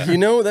recruiter. Yeah. You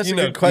know, that's You a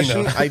know- good question.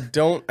 you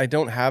know. I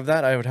don't have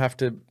that. I don't have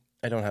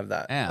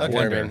that. Yeah, I You know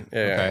what wonder. I mean?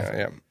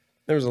 Yeah.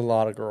 There was a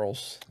lot of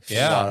girls.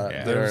 Yeah, A lot of- yeah.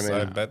 you know what there's, I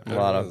mean? I bet A there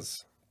lot of.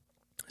 was.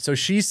 So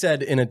she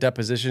said in a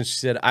deposition, she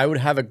said, I would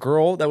have a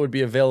girl that would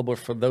be available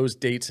for those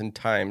dates and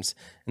times.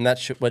 And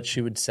that's what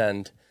she would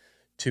send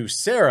to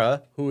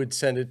Sarah, who would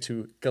send it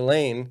to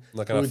Ghislaine,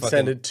 Like who on a would fucking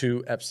send it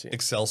to Epstein.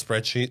 Excel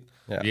spreadsheet.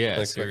 Yeah,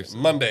 Like, seriously.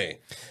 Monday.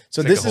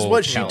 So like this a is whole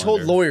what she told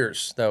calendar.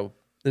 lawyers, though.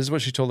 This is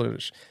what she told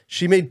lawyers.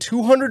 She made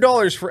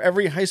 $200 for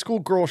every high school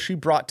girl she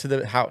brought to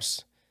the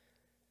house.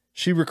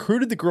 She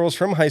recruited the girls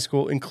from high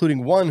school,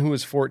 including one who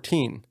was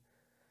 14.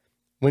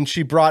 When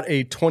she brought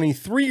a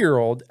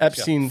 23-year-old,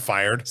 Epstein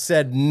Fired.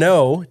 said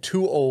no,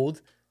 too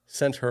old,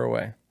 sent her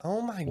away. Oh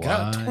my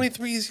God. What?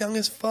 23 is young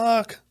as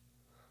fuck.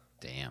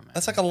 Damn. Man.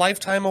 That's like a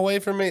lifetime away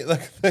from me.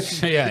 Like,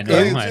 Yeah, I know,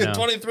 I know.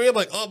 23, I'm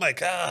like, oh my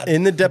God.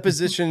 In the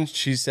deposition,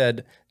 she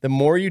said, the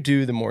more you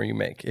do, the more you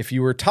make. If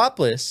you were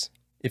topless,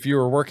 if you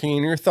were working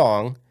in your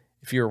thong,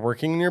 if you were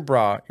working in your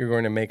bra, you're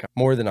going to make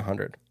more than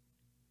 100.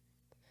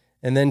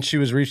 And then she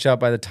was reached out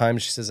by the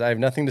Times. She says, I have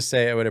nothing to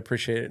say. I would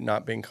appreciate it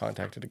not being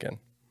contacted again.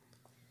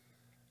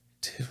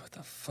 Dude, what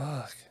the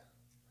fuck?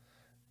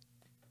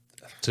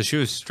 So she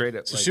was straight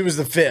up. So Like, she was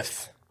the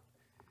fifth.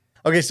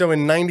 Okay, so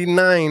in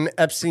 99,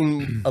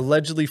 Epstein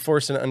allegedly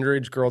forced an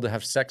underage girl to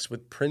have sex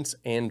with Prince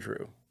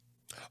Andrew.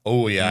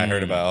 Oh yeah, I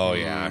heard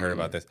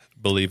about this.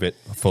 Believe it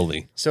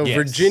fully. So Yes.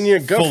 Virginia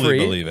Fully Guffrey,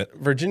 believe it.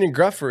 Virginia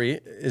Guffrey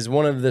is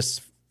one of the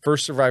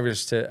first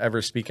survivors to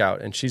ever speak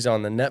out, and she's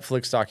on the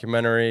Netflix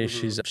documentary.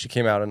 She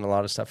came out in a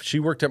lot of stuff. She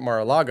worked at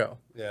Mar-a-Lago.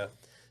 Yeah.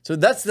 So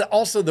that's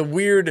also the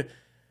weird.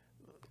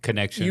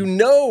 connection. You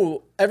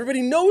know,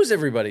 everybody knows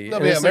everybody. No,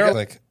 And but yeah, it's like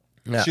America,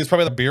 Yeah. she was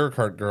probably the beer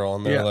cart girl,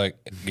 and they're Yeah. like,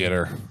 get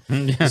her.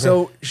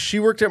 So she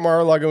worked at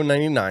Mar-a-Lago in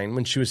 99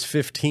 when she was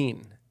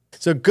 15.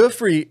 So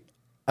Guffrey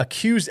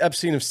accused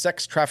Epstein of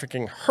sex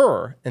trafficking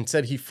her and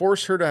said he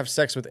forced her to have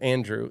sex with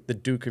Andrew, the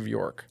Duke of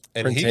York.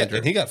 And Prince he, Andrew. got,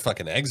 and he got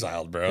fucking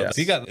exiled, bro. Yes.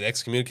 He got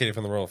excommunicated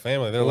from the royal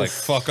family. They're like,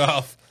 fuck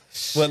off.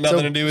 Want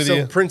nothing to do with so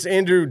you. Prince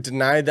Andrew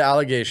denied the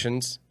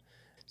allegations.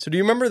 So do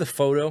you remember the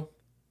photo?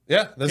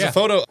 Yeah, there's Yeah. a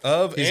photo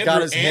of He's Andrew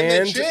got his and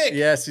hand. the chick.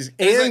 Yes, It's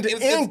and like-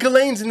 it's-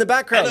 Ghislaine's in the I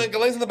background. know,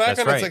 Ghislaine's in the background. That's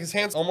It's right. like his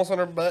hand's almost on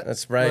her butt.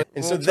 That's right.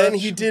 And so Little then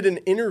touch. he did an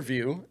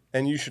interview,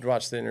 and you should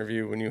watch the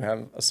interview when you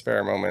have a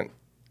spare moment.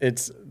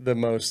 It's the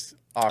most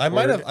awkward I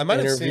might have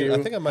interview. seen.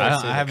 I think I might have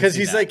seen. I it. haven't Because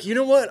seen he's that. like, you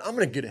know what? I'm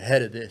going to get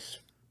ahead of this.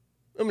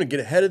 I'm going to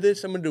get ahead of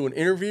this. I'm going to do an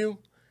interview.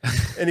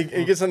 And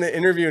he gets on the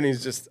interview and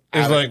he's just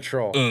He's out like, of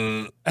control. uh,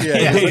 Yeah, Yeah,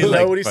 he he's doesn't know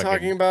like what he's fucking-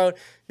 talking about.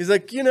 He's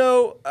like, I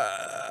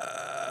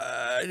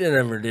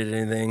never did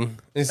anything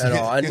at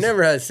all. I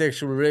never had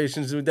sexual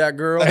relations with that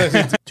girl.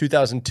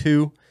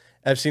 2002,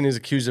 Epstein is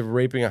accused of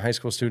raping a high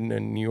school student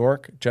in New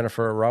York.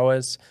 Jennifer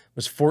Arauz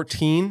was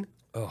 14.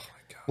 Oh my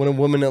God. When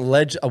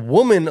a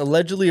woman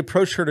allegedly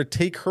approached her to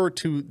take her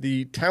to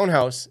the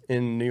townhouse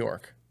in New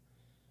York.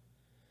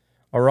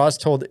 Arauz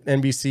told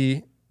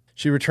NBC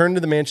she returned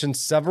to the mansion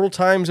several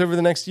times over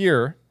the next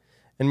year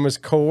and was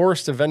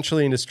coerced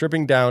eventually into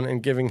stripping down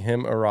and giving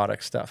him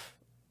erotic stuff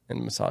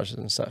and massages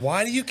and stuff.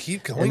 Why do you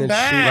keep And going then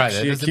back? Right,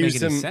 that she doesn't make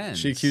accused any him. sense.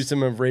 She accused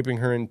him of raping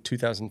her in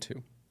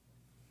 2002.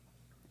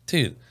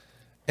 Dude?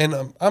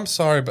 And I'm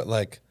sorry, but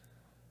like,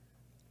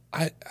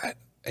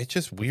 it's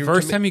just weird.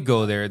 First to me. time you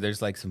go there,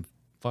 there's like some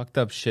fucked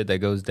up shit that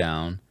goes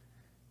down.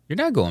 You're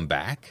not going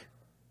back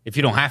if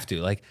you don't have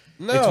to. Like,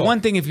 No. it's one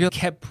thing if you're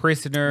kept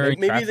prisoner.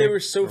 Maybe they were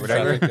so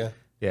whatever. financially.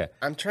 Yeah.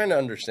 I'm trying to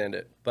understand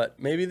it, but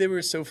maybe they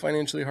were so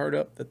financially hard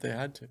up that they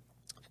had to.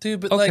 Dude,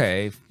 but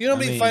Okay, like, you know how I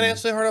many mean-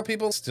 financially hard up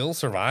people still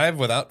survive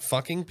without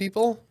fucking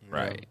people?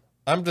 Right.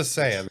 I'm just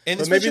saying. And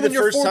But maybe especially when the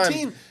you're first time-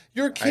 14,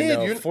 you're a I kid.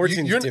 know, 14's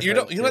You don't different,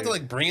 you don't have to dude.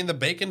 like bring in the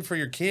bacon for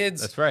your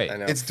kids. That's right. I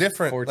know. It's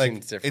different. 14's Like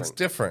different. it's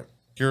different.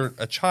 You're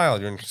a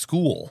child. You're in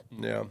school.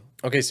 Yeah.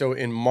 Okay, so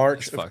in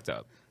March, It's fucked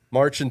up.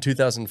 March in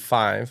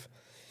 2005,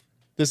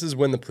 this is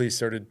when the police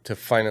started to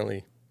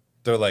finally.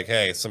 They're like,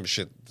 hey,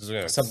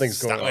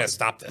 something's going on.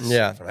 Stop this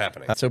from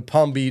happening. So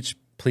Palm Beach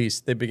police,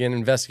 they began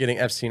investigating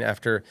Epstein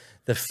after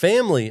the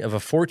family of a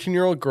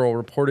 14-year-old girl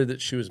reported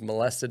that she was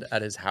molested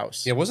at his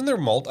house. Yeah, wasn't there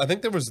I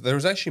think there was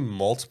actually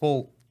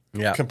multiple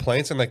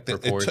complaints, and like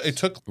Reports. it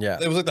took. Yeah.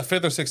 It was like the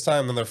fifth or sixth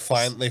time, then they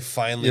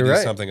finally You're did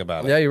right. something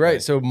about it. Yeah, you're right.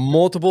 Like, So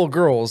multiple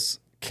girls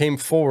came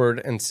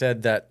forward and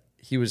said that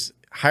he was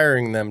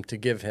hiring them to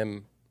give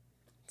him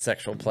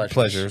sexual pleasures.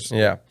 Pleasures.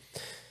 Yeah.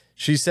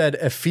 She said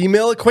a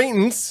female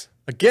acquaintance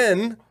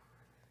again,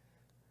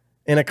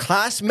 and a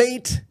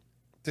classmate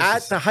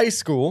at the high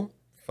school.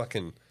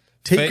 Fucking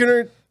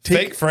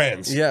Fake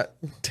friends. Yeah.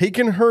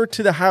 Taking her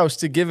to the house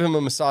to give him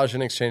a massage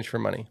in exchange for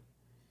money.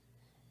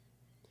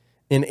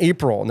 In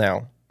April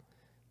now,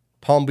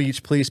 Palm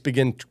Beach police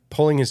begin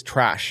pulling his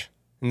trash,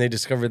 and they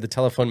discovered the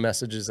telephone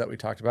messages that we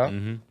talked about,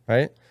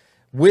 right?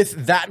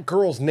 With that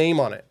girl's name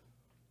on it.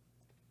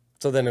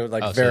 So then it would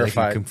like verify.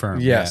 So they can confirm.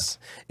 Yes.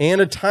 Yeah.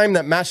 And a time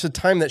that matched the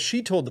time that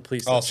she told the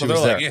police that so she they're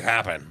was like, there. it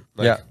happened.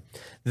 Yeah.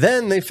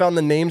 Then they found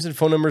the names and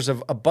phone numbers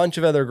of a bunch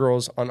of other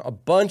girls on a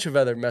bunch of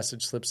other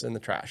message slips in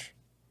the trash.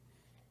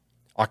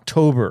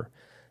 October,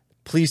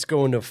 police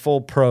go into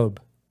full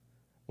probe.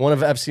 One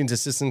of Epstein's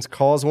assistants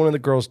calls one of the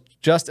girls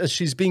just as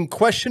she's being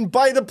questioned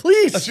by the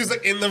police. She's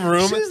like in the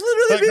room. She's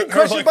literally being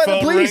questioned by the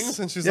police.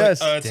 And she's like,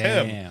 it's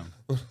him.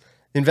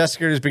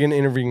 Investigators begin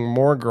interviewing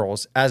more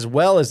girls, as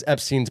well as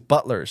Epstein's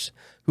butlers,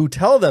 who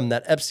tell them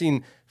that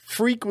Epstein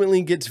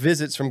frequently gets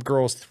visits from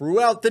girls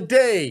throughout the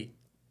day.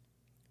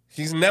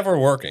 He's never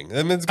working.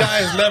 And this guy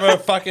has never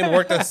fucking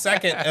worked a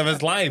second of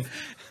his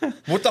life.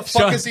 What the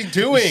fuck is he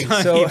doing?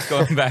 So keeps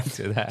going back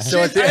to that.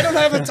 So I don't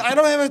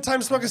have a time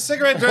to smoke a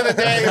cigarette during the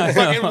day. I'm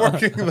fucking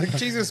working. Like,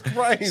 Jesus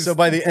Christ. So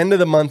by the end of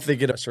the month, they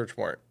get a search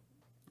warrant,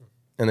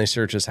 and they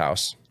search his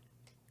house.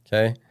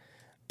 Okay.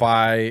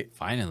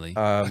 Finally.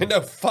 I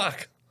know,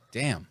 fuck.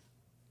 Damn.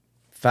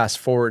 Fast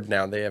forward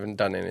now, they haven't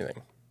done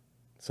anything.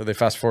 So they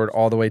fast forward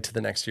all the way to the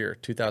next year,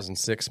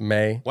 2006,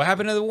 May. What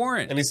happened to the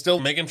warrant? And he's still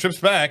making trips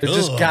back. They're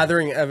just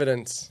gathering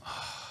evidence.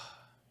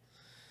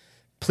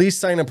 Police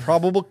sign a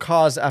probable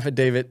cause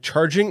affidavit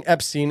charging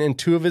Epstein and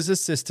two of his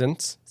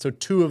assistants, so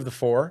 2 of the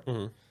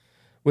 4,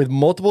 with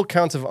multiple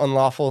counts of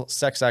unlawful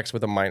sex acts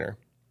with a minor.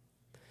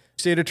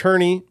 State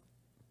Attorney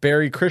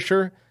Barry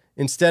Krischer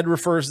instead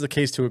refers the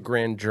case to a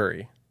grand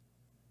jury.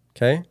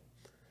 Okay?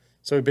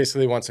 So he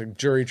basically wants a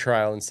jury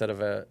trial instead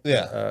of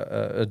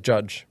a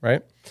judge,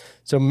 right?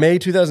 So May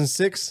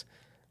 2006,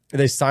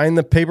 they sign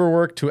the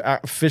paperwork to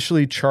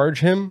officially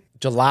charge him.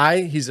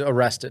 July, he's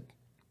arrested.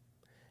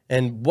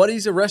 And what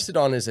he's arrested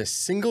on is a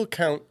single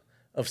count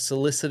of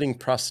soliciting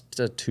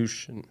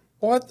prostitution.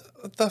 What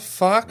the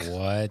fuck?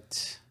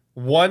 What?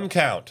 1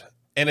 count.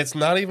 And it's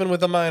not even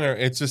with a minor.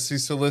 It's just he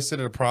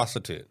solicited a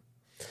prostitute.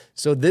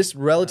 So this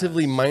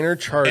relatively minor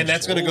charge. And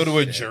that's going to go to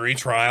a jury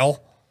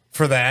trial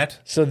for that.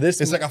 So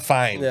this it's like a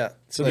fine. Yeah.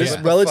 So this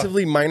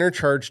relatively minor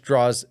charge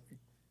draws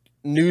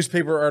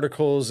newspaper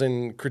articles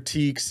and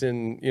critiques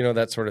and, you know,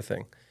 that sort of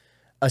thing.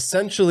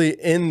 Essentially,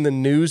 in the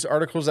news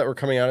articles that were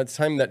coming out at the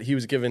time, that he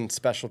was given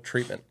special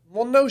treatment.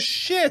 Well, no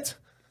shit.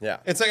 Yeah.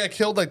 It's like I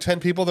killed like 10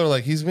 people. They're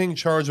like, he's being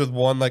charged with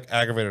 1 like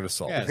aggravated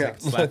assault. Yeah, it's like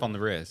a slap on the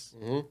wrist.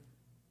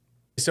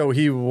 So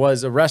he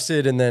was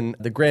arrested, and then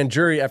the grand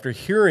jury, after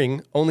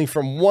hearing only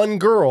from 1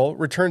 girl,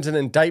 returns an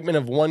indictment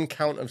of 1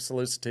 count of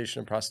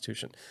solicitation and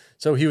prostitution.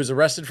 So he was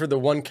arrested for the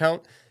 1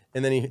 count,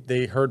 and then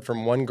they heard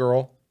from 1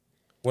 girl.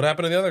 What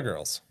happened to the other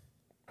girls?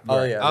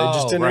 Oh, yeah. They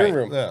just didn't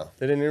interview him. Yeah.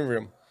 They didn't interview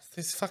him.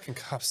 These fucking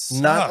cops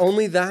suck. Not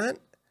only that,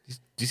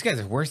 These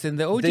guys are worse than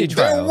the OJ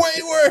trial. They're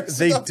way worse.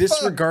 they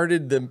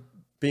disregarded them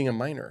being a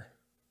minor.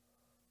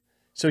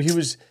 So it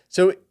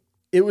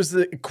was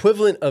the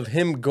equivalent of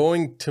him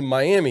going to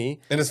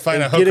Miami and just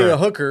find a getting hooker. a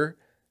hooker,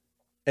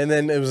 and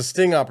then it was a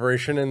sting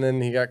operation, and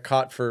then he got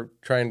caught for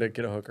trying to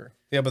get a hooker.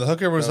 Yeah, but the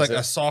hooker was like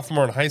a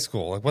sophomore in high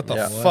school. Like, what the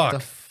fuck? What the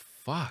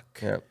fuck?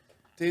 Yeah.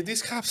 Dude,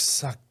 these cops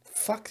suck.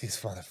 Fuck these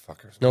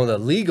motherfuckers. No, the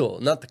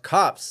legal, not the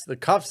cops. The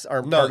cops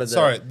aren't No, part of the...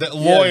 sorry. The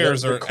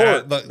lawyers the are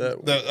court.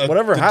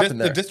 Whatever happened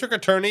there. The district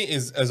attorney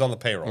is on the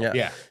payroll.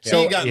 Yeah.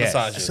 So he got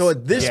massages. So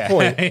at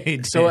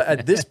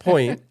this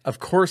point, of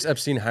course,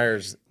 Epstein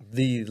hires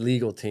the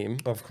legal team.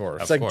 Of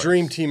course. It's like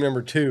dream team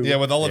number 2. Yeah,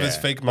 with all of his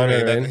fake money You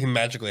know what I that mean? he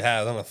magically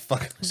has. I'm a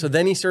fuck. So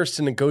then he starts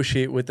to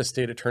negotiate with the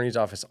state attorney's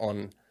office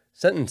on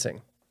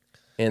sentencing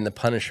and the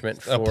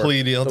punishment for A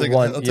plea deal. the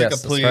I'll take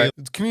yes, a plea. that's right.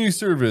 It's community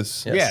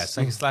service. Yes. Yeah, it's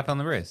like a slap on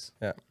the wrist.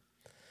 Yeah.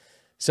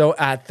 So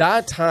at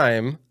that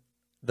time,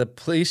 the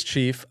police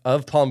chief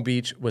of Palm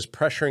Beach was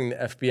pressuring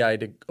the FBI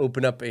to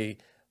open up a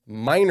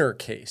minor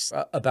case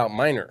about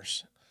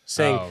minors,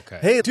 saying,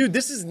 hey, dude,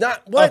 this is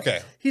not what?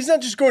 Okay. He's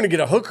not just going to get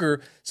a hooker.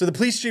 So the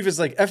police chief is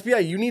like,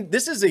 FBI,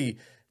 this is a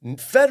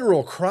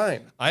federal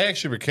crime. I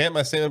actually recant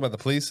my statement about the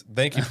police.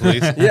 Thank you,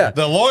 police. Yeah.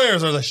 The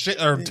lawyers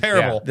are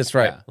terrible. Yeah. That's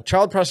right. Yeah.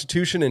 Child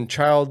prostitution and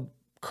child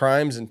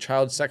crimes and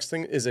child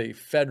sexting is a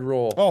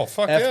federal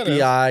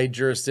FBI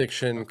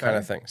jurisdiction kind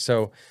of thing.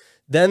 So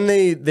then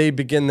they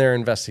begin their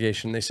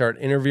investigation. They start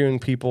interviewing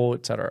people,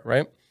 et cetera,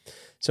 right?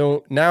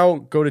 So now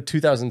go to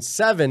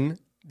 2007,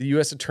 the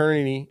U.S.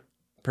 attorney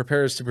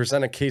prepares to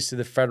present a case to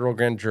the federal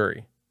grand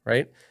jury,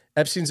 right?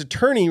 Epstein's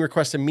attorney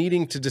requests a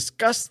meeting to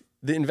discuss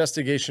the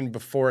investigation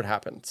before it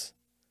happens.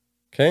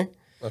 Okay?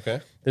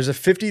 Okay. There's a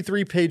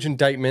 53-page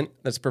indictment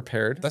that's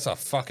prepared. That's a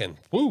fucking,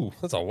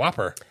 that's a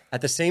whopper. At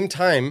the same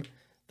time,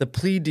 the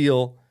plea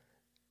deal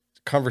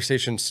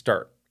conversations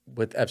start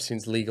with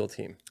Epstein's legal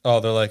team. Oh,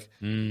 they're like,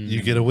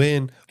 you get a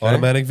win,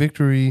 automatic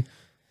victory.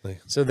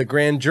 So the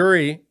grand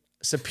jury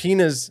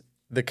subpoenas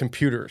the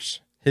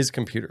computers, his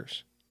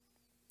computers,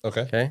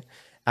 Okay.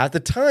 At the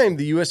time,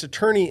 the U.S.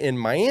 attorney in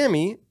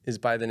Miami is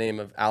by the name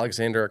of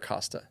Alexander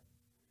Acosta.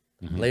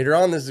 Later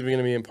on, this is going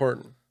to be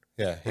important.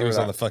 Yeah, he was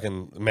on the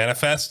fucking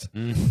manifest.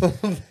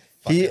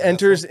 He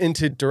enters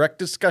into direct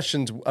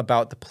discussions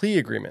about the plea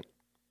agreement,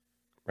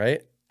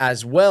 right?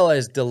 As well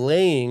as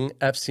delaying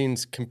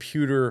Epstein's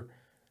computer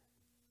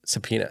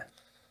subpoena.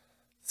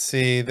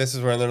 See, this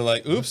is where they're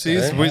like,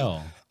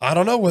 oopsies. I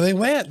don't know where they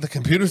went. The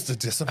computers just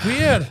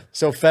disappeared.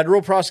 So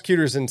federal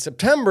prosecutors in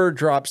September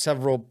dropped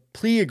several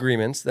plea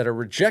agreements that are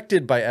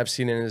rejected by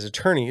Epstein and his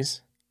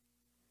attorneys.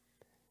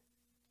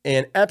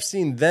 And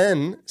Epstein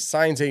then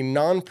signs a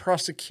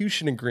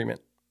non-prosecution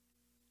agreement.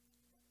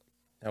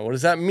 Now, what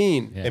does that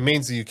mean? It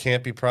means that you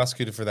can't be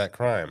prosecuted for that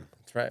crime.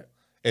 That's right.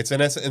 It's in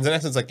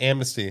essence like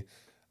amnesty.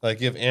 Like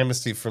you have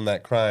amnesty from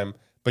that crime,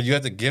 but you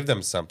have to give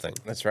them something.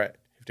 That's right.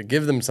 You have to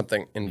give them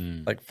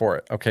something like for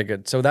it. Okay,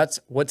 good. So that's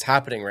what's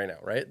happening right now,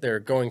 right? They're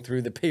going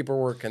through the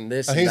paperwork and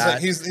this and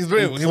that. He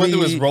went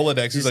through his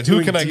Rolodex. He's like,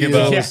 who can I give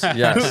up?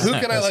 Yeah. Who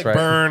can I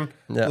burn?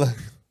 Yeah.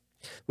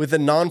 With the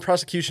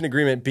non-prosecution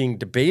agreement being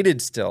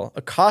debated still,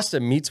 Acosta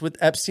meets with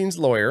Epstein's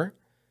lawyer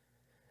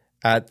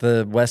at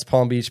the West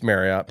Palm Beach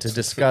Marriott to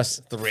discuss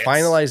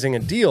finalizing a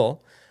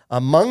deal.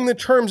 Among the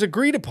terms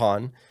agreed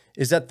upon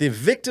is that the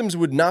victims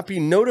would not be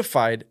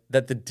notified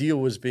that the deal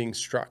was being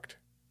struck.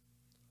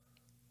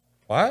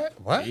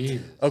 What?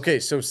 Jesus. Okay,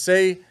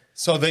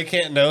 so they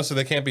can't know, so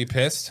they can't be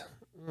pissed?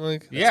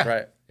 Yeah.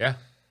 right. Yeah.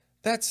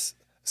 That's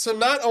so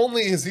not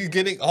only is he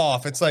getting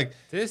off, it's like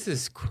This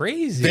is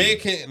crazy. they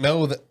can't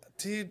know that.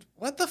 Dude,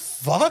 what the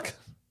fuck?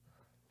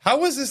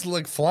 How is this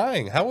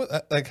flying? How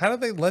did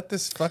they let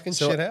this fucking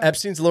shit happen?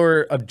 Epstein's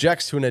lawyer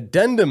objects to an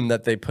addendum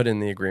that they put in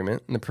the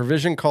agreement, and the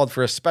provision called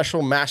for a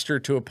special master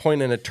to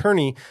appoint an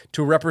attorney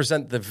to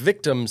represent the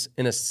victims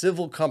in a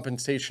civil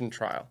compensation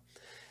trial.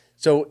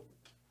 So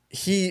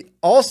he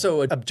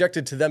also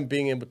objected to them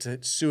being able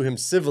to sue him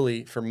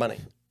civilly for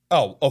money.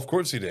 Oh, of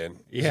course he did.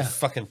 Yeah. He's a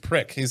fucking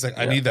prick. He's like,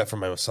 I need that for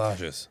my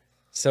massages.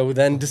 So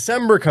then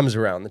December comes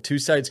around. The two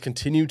sides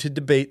continue to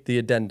debate the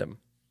addendum.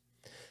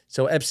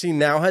 So Epstein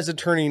now has an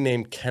attorney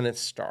named Kenneth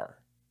Starr.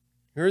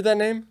 You heard that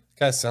name?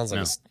 Guy sounds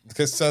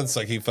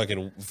like he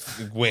fucking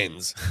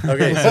wins.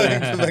 Okay,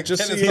 so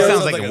just so you know,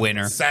 sounds like a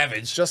winner.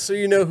 Savage. Just so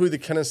you know who the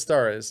Kenneth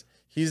Starr is,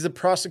 he's the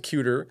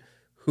prosecutor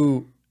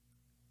who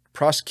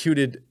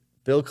prosecuted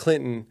Bill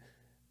Clinton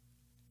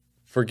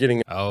for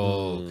getting.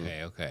 Oh,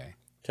 okay.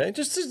 Okay,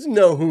 just to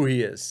know who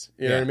he is.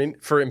 You know what I mean?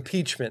 For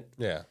impeachment.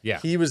 Yeah.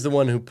 He was the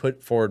one who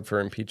put forward for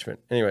impeachment.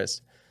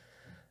 Anyways.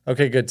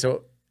 Okay, good.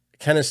 So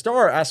Kenneth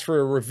Starr asked for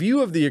a review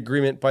of the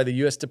agreement by the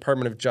U.S.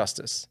 Department of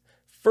Justice,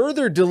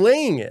 further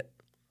delaying it.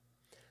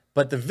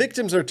 But the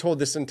victims are told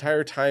this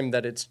entire time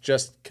that it's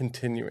just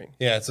continuing.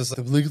 Yeah, it's just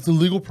the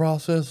legal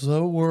process is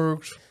how it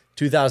works.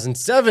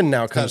 2007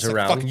 now comes That's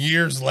around. fucking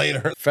years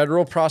later.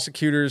 Federal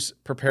prosecutors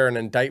prepare an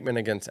indictment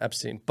against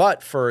Epstein.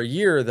 But for a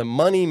year, the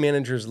money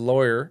manager's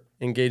lawyer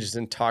engages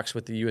in talks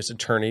with the U.S.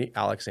 attorney,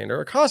 Alexander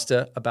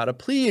Acosta, about a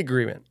plea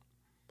agreement.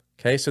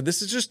 Okay, so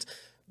this is just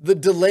the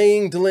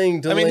delaying.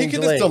 I mean, he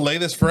could just delay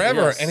this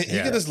forever, and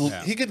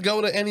he could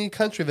go to any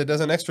country that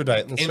doesn't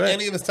extradite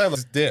any of this time.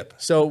 Let's dip.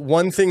 So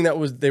one thing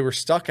that they were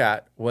stuck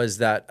at was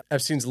that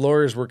Epstein's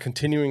lawyers were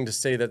continuing to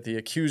say that the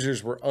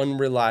accusers were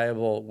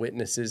unreliable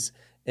witnesses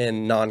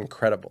and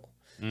non-credible.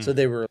 So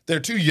they're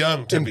too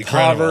young to be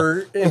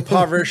credible.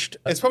 Impoverished.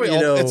 It's probably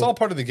it's all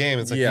part of the game.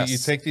 It's like you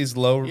take these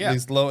low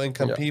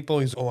income people.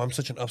 I'm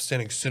such an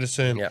upstanding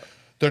citizen. Yeah.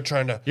 They're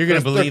trying to. You're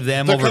gonna believe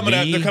them over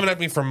me. They're coming at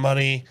me for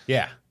money.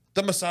 Yeah.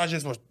 The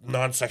massages was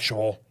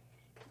non-sexual.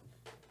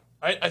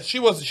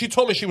 She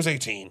told me she was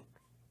 18.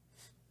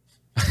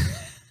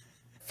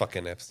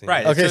 Fucking Epstein.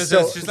 Right. Okay,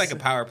 so it's just like a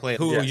power play.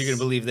 Who you're gonna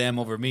believe them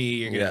over me?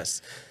 You're gonna,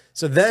 Yes.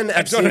 So then I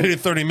Epstein donated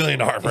 $30 million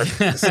to Harvard.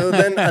 So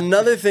then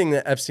another thing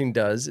that Epstein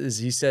does is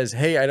he says,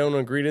 hey, I don't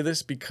agree to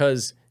this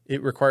because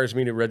it requires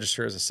me to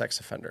register as a sex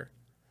offender.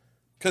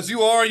 Because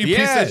you are, you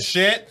piece of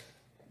shit.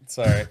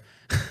 Sorry.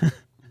 I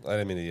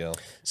didn't mean to yell.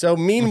 So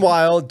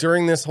meanwhile,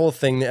 during this whole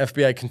thing, the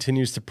FBI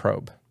continues to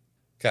probe.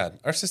 God,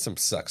 our system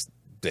sucks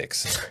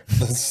dicks.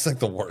 It's like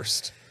the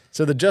worst.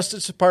 So the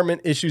Justice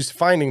Department issues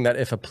finding that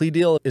if a plea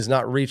deal is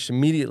not reached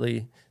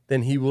immediately,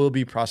 then he will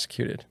be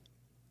prosecuted.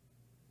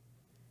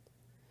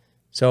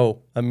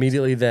 So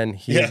immediately then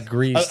he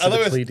agrees to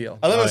the plea deal.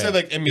 I love said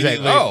like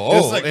immediately.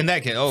 Like, in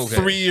that case, okay.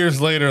 3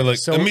 years later, like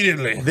So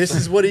immediately. This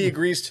is what he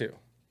agrees to.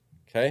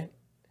 Okay.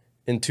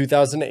 In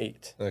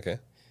 2008. Okay.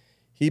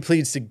 He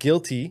pleads to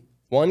guilty,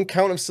 1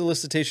 count of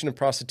solicitation of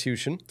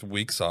prostitution, It's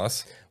weak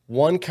sauce.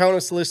 1 count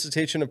of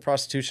solicitation of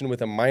prostitution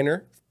with a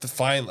minor.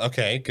 Fine.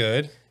 Okay,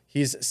 good.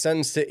 He's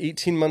sentenced to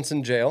 18 months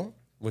in jail,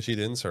 Which he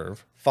didn't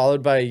serve.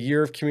 followed by a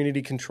year of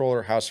community control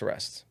or house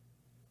arrest.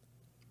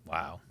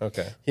 Wow.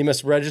 Okay. He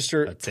must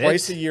register That's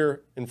twice it? a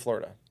year in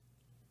Florida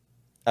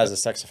as a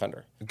sex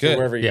offender. Good.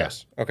 Wherever he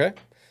goes. Okay?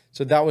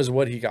 So that was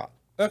what he got.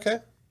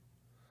 Okay.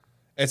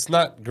 It's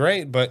not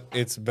great, but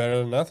it's better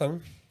than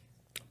nothing.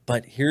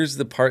 But here's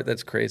the part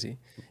that's crazy.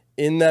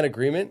 In that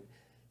agreement,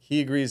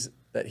 he agrees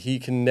that he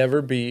can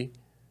never be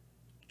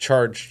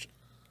charged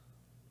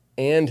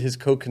and his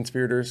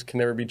co-conspirators can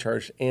never be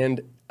charged, and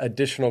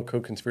additional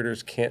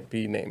co-conspirators can't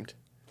be named.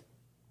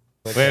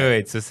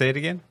 Wait. So say it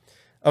again.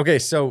 Okay,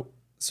 so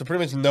pretty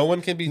much no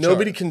one can be charged.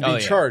 nobody can be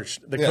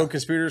charged. The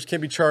co-conspirators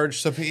can't be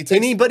charged. So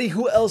anybody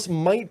who else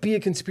might be a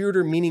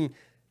conspirator, meaning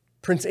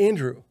Prince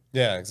Andrew.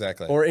 Yeah,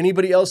 exactly. Or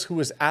anybody else who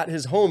was at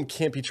his home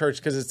can't be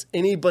charged because it's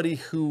anybody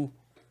who.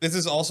 This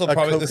is also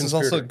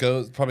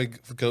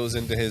goes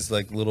into his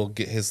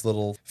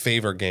little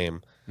favor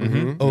game.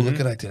 Mm-hmm. Oh, look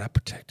what I did! I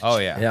protected you. Oh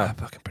yeah, I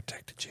fucking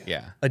protected you.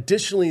 Yeah.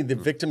 Additionally, the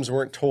victims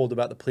weren't told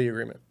about the plea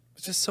agreement.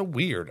 It's just so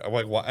weird. I'm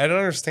like, why? I don't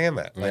understand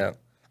that. Like, yeah.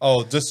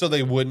 Oh, just so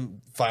they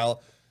wouldn't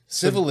file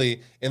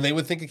civilly, and they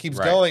would think it keeps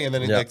going, and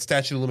then like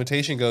statute of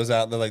limitation goes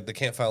out, and they're like, they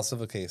can't file a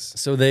civil case.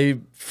 So they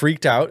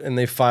freaked out and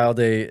they filed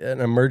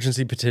an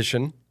emergency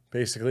petition,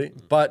 basically.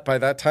 But by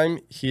that time,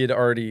 he had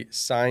already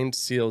signed,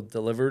 sealed,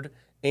 delivered,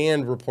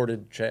 and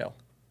reported jail.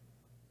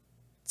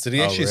 Did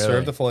he actually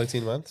serve the full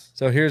 18 months?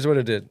 So here's what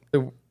it did.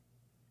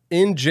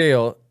 In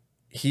jail,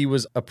 he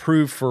was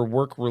approved for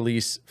work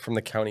release from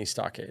the county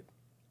stockade.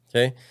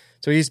 Okay?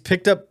 So he's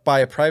picked up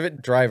by a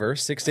private driver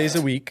 6 days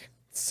a week.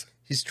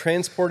 He's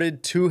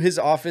transported to his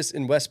office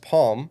in West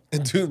Palm.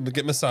 And to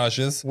get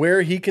massages.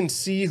 Where he can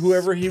see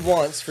whoever he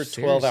wants for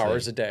 12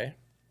 hours a day.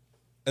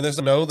 And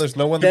there's no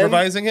one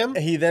supervising him?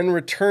 He then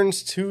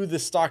returns to the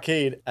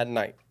stockade at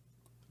night.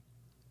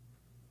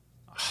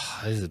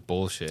 This is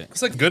bullshit.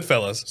 It's like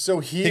Goodfellas. So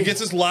he gets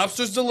his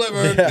lobsters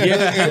delivered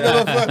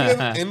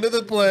into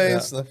the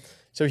place. Yeah.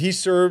 So he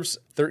serves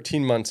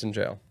 13 months in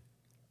jail.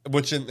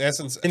 Which in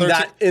essence... in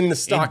the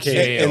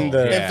stockade. In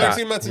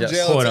 13 months in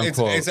jail,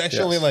 it's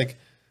actually like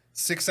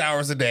 6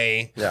 hours a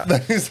day. Yeah.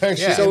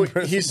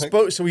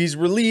 So he's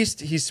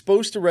released. He's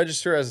supposed to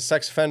register as a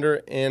sex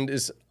offender and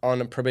is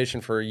on a probation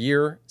for a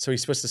year. So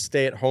he's supposed to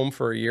stay at home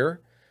for a year.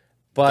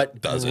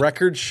 But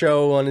records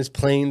show on his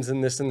planes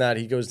and this and that,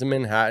 he goes to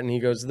Manhattan, he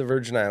goes to the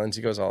Virgin Islands,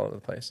 he goes all over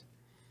the place.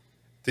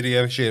 Did he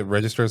actually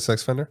register as a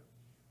sex offender?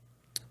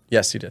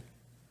 Yes, he did.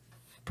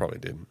 Probably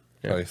did.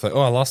 Yeah. Probably thought,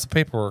 I lost the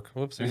paperwork.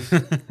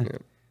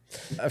 Whoopsies.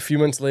 A few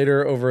months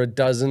later, over a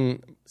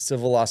dozen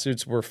civil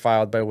lawsuits were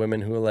filed by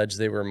women who alleged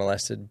they were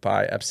molested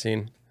by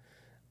Epstein.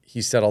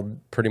 He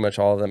settled pretty much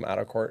all of them out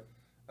of court.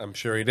 I'm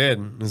sure he did.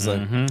 It was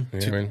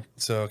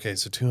so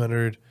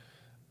 200...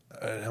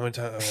 how many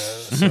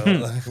times?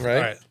 Right? All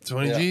right,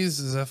 20 G's,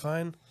 is that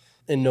fine?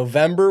 In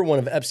November, one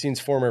of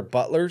Epstein's former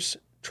butlers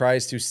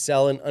tries to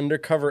sell an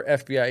undercover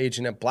FBI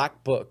agent a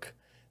black book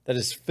that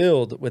is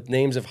filled with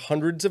names of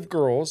hundreds of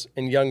girls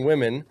and young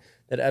women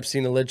that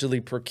Epstein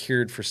allegedly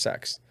procured for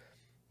sex.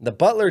 The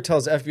butler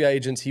tells FBI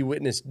agents he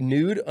witnessed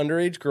nude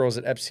underage girls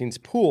at Epstein's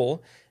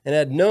pool and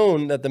had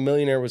known that the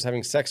millionaire was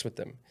having sex with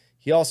them.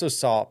 He also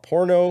saw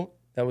porno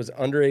that was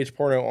underage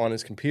porno on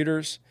his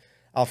computers.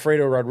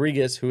 Alfredo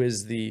Rodriguez, who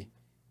is the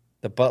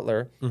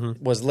butler,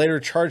 was later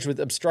charged with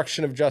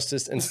obstruction of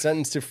justice and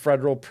sentenced to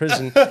federal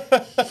prison.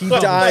 He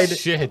died.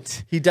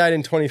 He died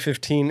in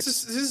 2015.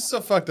 This is so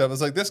fucked up.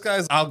 It's like this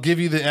guy's. I'll give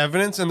you the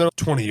evidence, and they're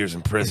 20 years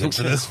in prison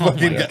for this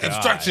fucking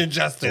obstruction of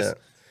justice,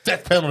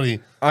 death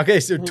penalty.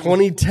 Okay, so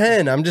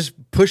 2010. I'm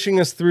just pushing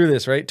us through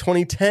this, right?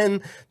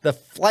 2010. The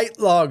flight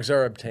logs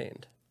are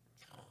obtained.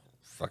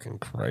 Fucking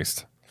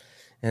Christ.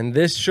 And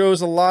this shows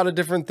a lot of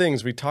different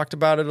things. We talked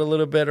about it a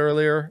little bit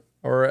earlier,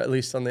 or at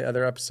least on the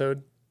other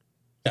episode.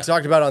 We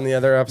talked about it on the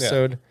other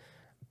episode.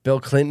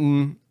 Bill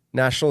Clinton,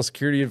 National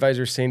Security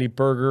Advisor Sandy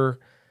Berger,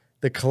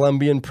 the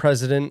Colombian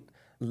president,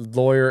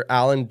 lawyer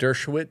Alan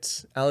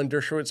Dershowitz. Alan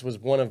Dershowitz was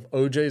one of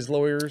OJ's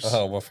lawyers.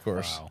 Oh, well, of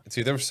course. Wow.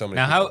 See, there were so many.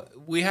 Now, how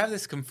we have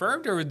this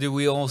confirmed, or do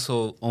we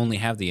also only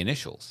have the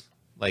initials?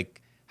 Like,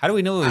 how do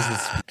we know is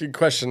this? Good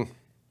question.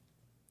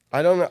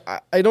 I don't know.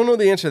 I don't know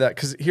the answer to that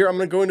because here I'm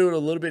going to go into it a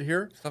little bit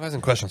here. Stop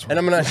asking questions. And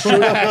I'm going to show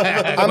you.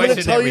 I'm going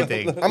to tell you.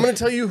 I'm going to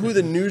tell you who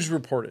the news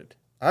reported.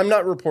 I'm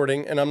not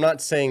reporting, and I'm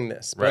not saying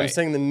this, but I'm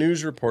saying the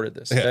news reported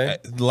this. Okay,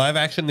 live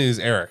action news,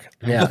 Eric.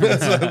 Yeah,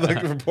 that's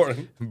like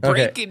reporting.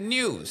 Breaking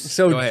news.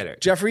 So go ahead,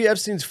 Eric. Jeffrey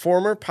Epstein's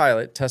former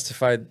pilot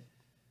testified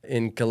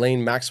in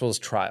Ghislaine Maxwell's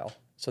trial.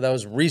 So that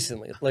was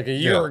recently, like a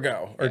year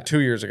ago or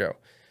 2 years ago.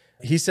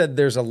 He said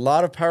there's a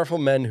lot of powerful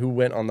men who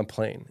went on the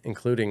plane,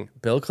 including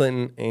Bill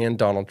Clinton and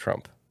Donald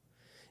Trump.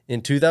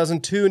 In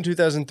 2002 and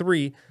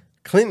 2003,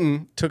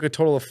 Clinton took a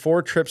total of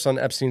 4 trips on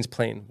Epstein's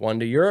plane, 1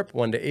 to Europe,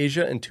 1 to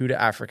Asia, and 2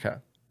 to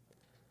Africa.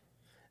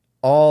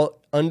 All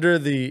under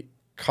the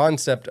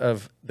concept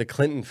of the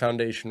Clinton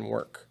Foundation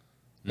work.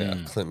 Yeah,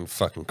 Clinton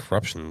fucking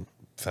corruption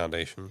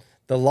foundation.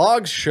 The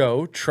logs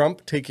show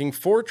Trump taking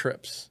 4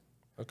 trips.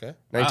 Okay.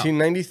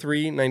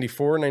 1993,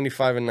 94,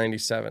 95, and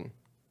 97.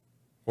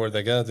 Where'd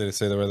they go? Did they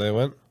say where they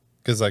went?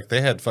 Because like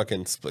they had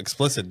fucking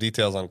explicit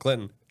details on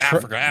Clinton.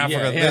 Africa.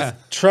 Yeah.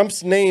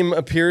 Trump's name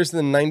appears in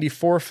the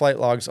 94 flight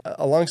logs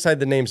alongside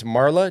the names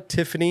Marla,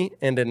 Tiffany,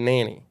 and a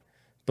nanny,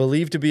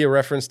 believed to be a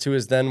reference to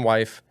his then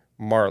wife,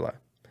 Marla.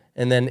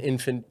 and then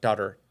infant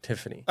daughter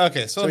Tiffany.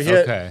 Okay, so if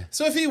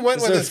he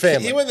went with his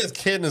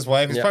kid and his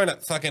wife, he's probably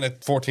not fucking a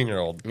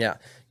 14-year-old. Yeah.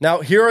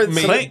 Now here are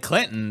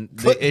Clinton.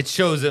 It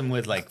shows him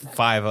with like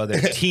 5 other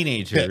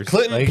teenagers.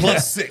 Clinton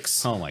plus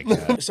 6. Oh my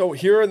god. So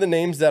here are the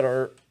names that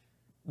are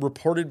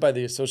reported by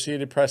the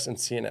Associated Press and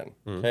CNN.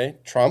 Okay,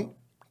 Trump,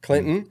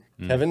 Clinton,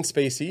 Kevin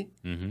Spacey.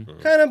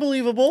 Kind of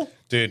believable,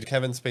 dude.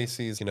 Kevin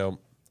Spacey's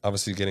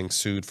obviously getting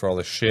sued for all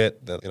the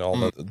shit that all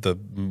the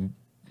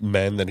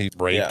men that he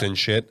raped and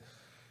shit.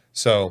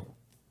 So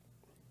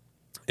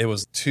it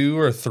was 2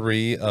 or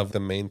 3 of the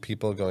main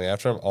people going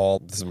after him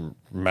all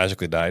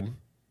magically died.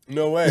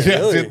 No way. Yeah,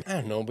 really? dude. I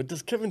don't know, but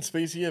does Kevin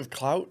Spacey have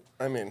clout?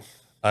 I mean,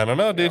 I don't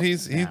know, dude.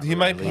 He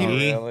might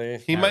really.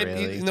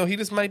 he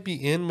just might be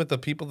in with the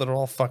people that are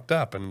all fucked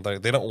up and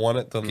like they don't want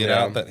it to get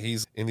out that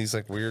he's in these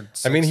like weird.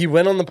 I mean, he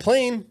went on the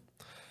plane.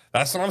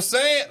 That's what I'm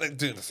saying, like,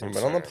 dude. He went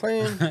on the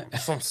plane.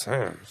 That's what I'm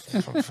saying.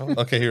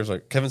 Okay, here's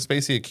like Kevin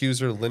Spacey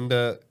accuser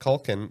Linda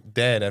Culkin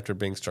dead after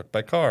being struck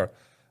by car.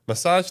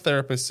 Massage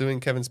therapist suing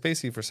Kevin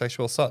Spacey for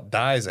sexual assault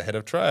dies ahead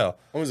of trial.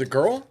 Oh, was it a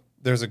girl?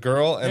 There's a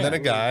girl and then a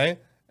guy.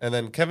 And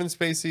then Kevin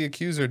Spacey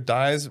accuser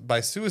dies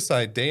by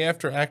suicide day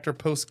after actor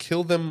posts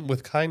kill them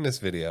with kindness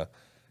video.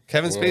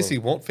 Kevin Spacey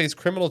won't face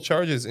criminal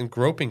charges in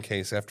groping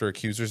case after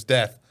accuser's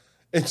death.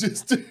 It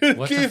just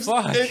what the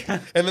fuck?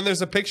 And then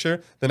there's a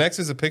picture. The next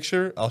is a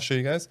picture. I'll show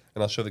you guys,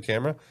 and I'll show the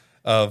camera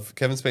of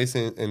Kevin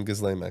Spacey and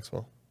Ghislaine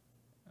Maxwell.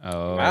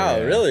 Oh wow,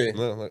 yeah. really?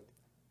 Look.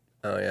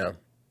 Oh yeah.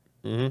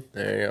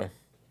 There you go.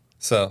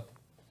 So,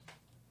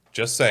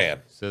 just saying.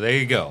 So there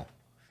you go.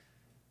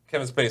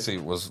 Kevin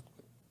Spacey was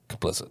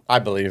complicit. I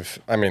believe.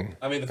 I mean,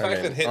 the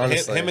fact that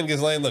him and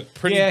Ghislaine look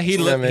pretty. Yeah, he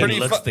pretty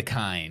looks the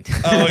kind.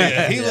 Oh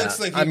yeah, he looks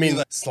like.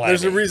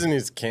 There's a reason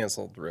he's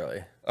canceled,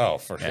 really. Oh,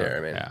 for sure. Yeah, I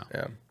mean,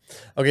 yeah.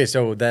 Okay,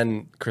 so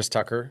then Chris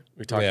Tucker.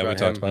 We talked about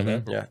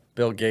him. Yeah.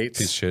 Bill Gates.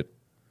 Piece of shit.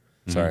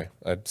 Sorry,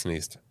 I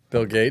sneezed.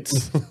 Bill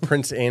Gates.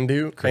 Prince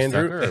Andrew.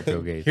 Tucker or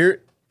Bill Gates?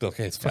 Here. Bill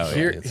Gates.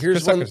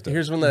 Here's one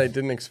that I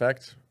didn't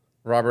expect.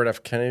 Robert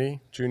F. Kennedy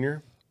Jr.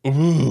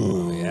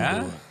 Ooh,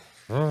 yeah.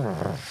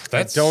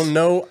 I don't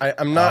know.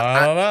 I'm not.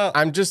 I don't know.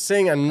 I'm just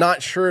saying. I'm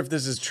not sure if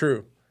this is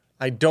true.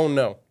 I don't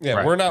know.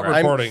 Yeah, we're not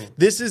reporting.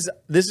 This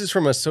is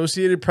from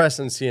Associated Press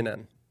and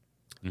CNN.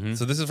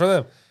 So this is for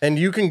them. And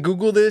you can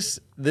Google this.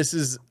 This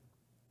is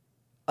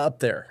up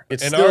there.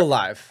 It's still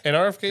alive. And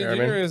RFK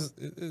Jr. is.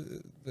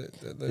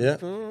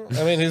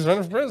 I mean, he's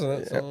running for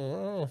president. Yeah.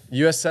 So,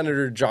 U.S.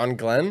 Senator John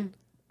Glenn,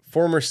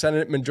 former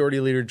Senate Majority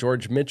Leader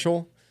George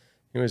Mitchell.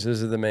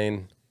 These are the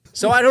main.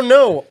 So I don't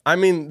know. I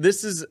mean,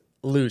 this is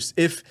loose.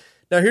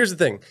 Now here's the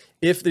thing: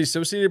 if the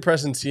Associated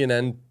Press and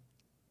CNN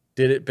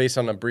did it based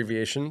on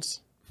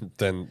abbreviations,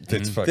 then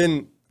that's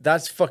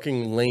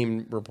fucking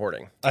lame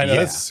reporting. I know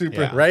that's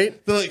super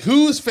right. They're like,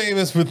 who's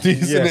famous with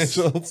these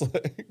initials?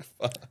 Like,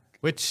 fuck.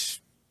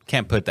 Which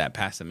can't put that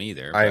past them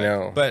either. I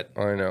know, but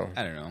I know.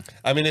 I don't know.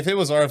 I mean, if it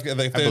was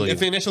RFK, if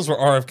the initials were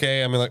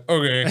RFK, I mean, like,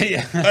 okay,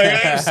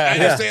 I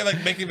understand,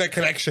 like making that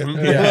connection.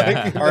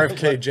 Yeah, like,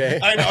 RFKJ.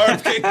 I know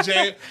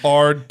RFKJ.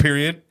 Hard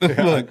period.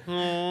 Like,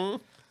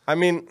 I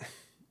mean.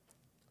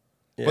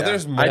 Yeah. But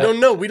there's more. I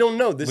don't know. We don't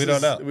know. We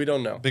don't know. We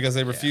don't know. Because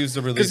they refuse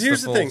to release. Because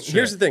here's the thing. Shit.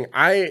 Here's the thing.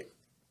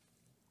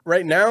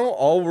 Right now,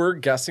 all we're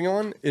guessing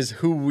on is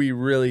who we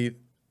really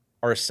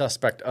are a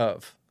suspect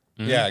of.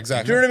 Yeah,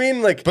 exactly. Do you know what I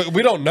mean? Like, but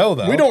we don't know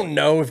though. We don't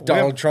know if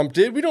Donald Trump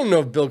did. We don't know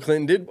if Bill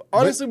Clinton did.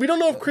 Honestly, we don't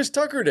know if Chris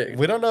Tucker did.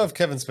 We don't know if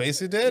Kevin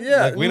Spacey did.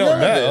 Yeah, like, we don't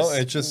know.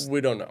 It's just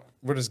we don't know.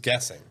 We're just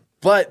guessing.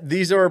 But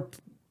these are,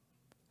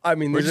 I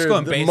mean, we're these just are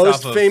going the based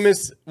most off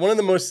famous. One of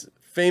the most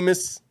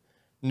famous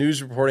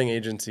news reporting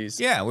agencies.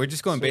 Yeah, we're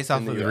just going based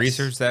off of the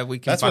research that we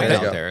can That's find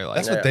out go. there. Like,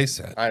 that's what they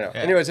said. I know.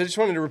 Yeah. Anyways, I just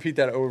wanted to repeat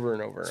that over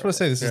and over. I just want to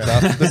say this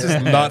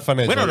is not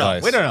financial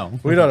advice. We don't know.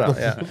 We don't know.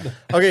 Yeah.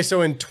 Okay,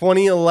 so in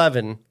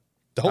 2011.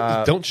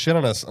 Don't shit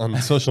on us on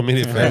social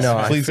media. I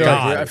know. Please,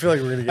 God. I feel like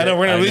we're gonna get. I know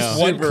we're gonna release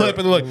one clip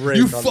and they're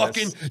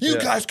like, you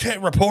guys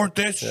can't report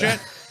this shit.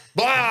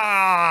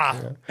 Blah.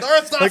 The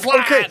Earth's not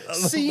flat. Okay,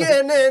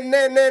 CNN.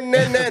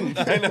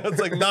 I know. It's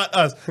like not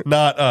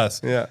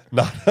us. Yeah,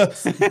 not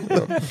us.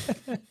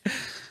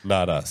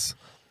 Not us.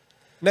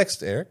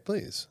 Next, Eric,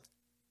 please.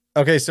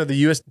 Okay, so the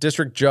U.S.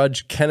 District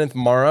Judge Kenneth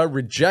Mara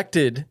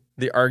rejected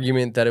the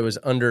argument that it was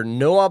under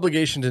no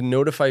obligation to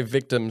notify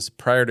victims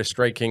prior to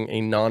striking a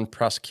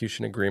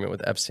non-prosecution agreement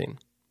with Epstein.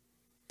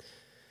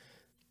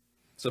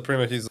 So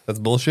pretty much that's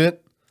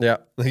bullshit? Yeah.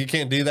 Like you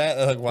can't do that?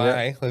 Like why?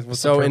 Yeah. Like,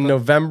 so in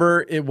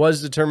November, it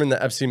was determined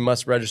that Epstein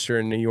must register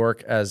in New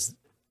York as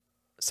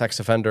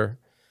sex offender,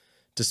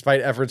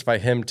 despite efforts by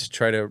him to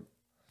try to,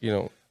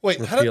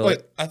 Wait,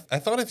 I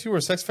thought if you were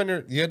a sex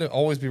offender, you had to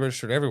always be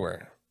registered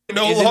everywhere.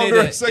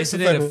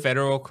 Isn't it a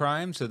federal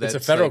crime? So that's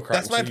it's a federal crime.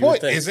 That's my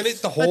point. Isn't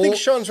it the whole? I think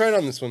Sean's right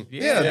on this one.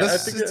 Yeah,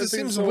 it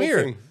seems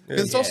weird.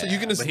 It's also you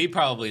can just. But he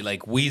probably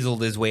like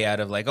weaseled his way out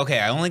of like, okay,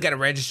 I only got to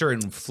register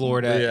in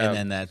Florida, and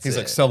then that's. He's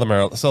like, sell the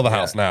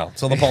house now,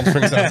 sell the Palm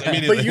Springs house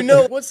immediately.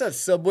 But what's that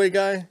Subway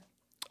guy?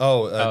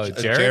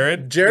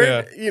 Jared.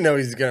 Jared,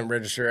 he's gonna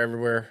register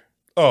everywhere.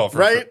 Oh,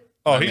 right. Sure.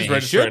 Oh, I he's mean, he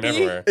registering should be.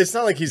 everywhere. It's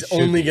not like he's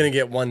only going to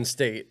get one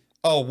state.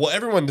 Oh, well,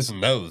 everyone just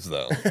knows,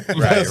 though.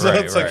 Right, So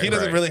right, it's like right, he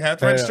doesn't right. really have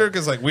to register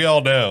because, like, we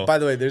all know. By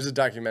the way, there's a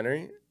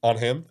documentary. On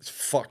him? It's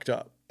fucked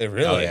up. It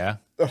really? Oh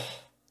yeah.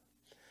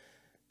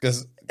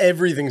 Because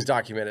Everything's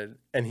documented,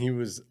 and he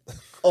was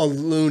a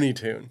Looney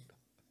Tune.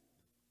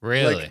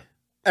 Really? Like,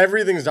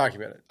 everything's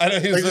documented. I know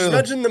he was Like, just literally-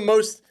 imagine the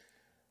most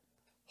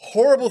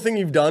horrible thing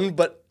you've done,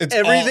 but It's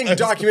everything all-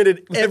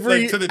 documented, like,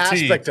 every to the T.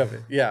 aspect of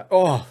it. Yeah.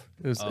 Oh,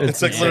 it's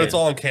like literally it's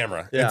all on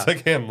camera. Yeah. It's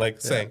like him,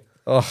 like saying,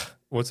 oh,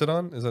 "What's it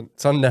on? Is it?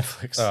 it's on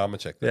Netflix. Oh, I'm gonna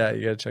check that. Yeah,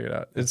 you gotta check it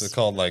out. It's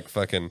called like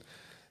fucking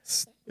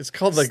It's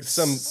called like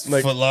some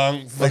like foot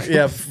long. like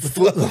yeah,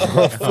 foot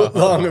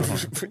long. I'm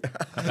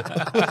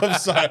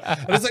sorry.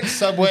 It's like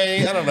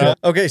Subway. I don't know.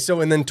 Okay, so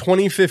and then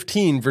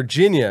 2015,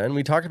 Virginia, and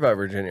we talked about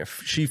Virginia.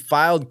 She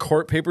filed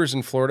court papers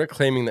in Florida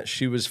claiming that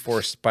she was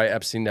forced by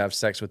Epstein to have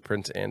sex with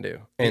Prince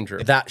Andrew.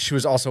 That she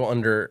was also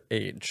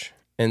underage,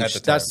 and At the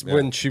time, that's yeah.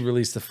 when she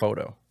released the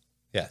photo.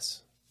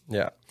 Yes.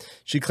 Yeah,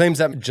 she claims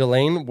that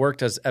Ghislaine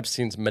worked as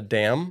Epstein's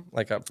madame,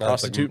 like a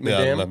prostitute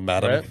madame.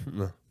 madam.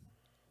 Right?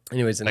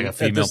 Anyways, Like a at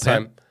female this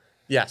time, pimp?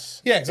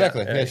 yes, Yeah,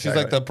 exactly. Yeah, she's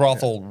exactly. like the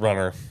brothel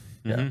runner.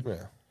 Yeah.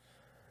 Yeah.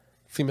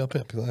 Female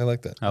pimp. I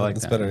like that. I like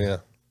That's that. better. Yeah.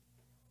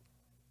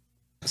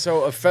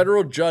 So a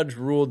federal judge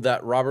ruled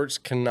that Roberts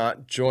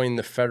cannot join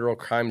the Federal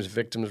Crimes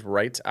Victims'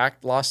 Rights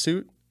Act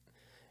lawsuit,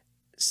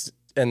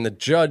 and the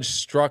judge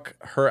struck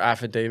her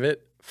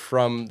affidavit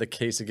from the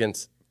case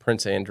against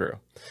Prince Andrew.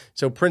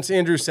 So Prince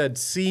Andrew said,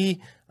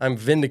 "See, I'm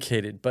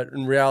vindicated," but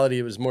in reality,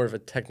 it was more of a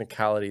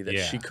technicality that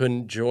Yeah. she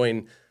couldn't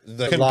join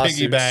the Couldn't lawsuits.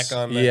 piggyback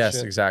on that Yes,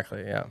 shit.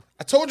 exactly. Yeah.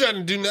 I told you I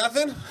didn't do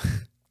nothing.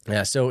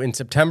 Yeah, so in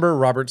September,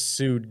 Roberts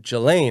sued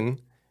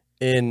Ghislaine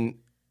in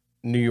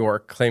New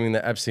York, claiming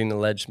that Epstein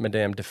alleged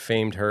Madame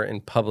defamed her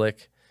in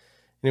public.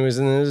 Anyways,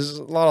 and there's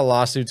a lot of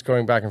lawsuits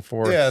going back and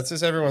forth. Yeah, it's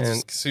just everyone's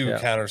And- sue, yeah.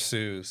 counter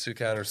sue,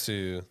 counter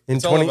sue. In,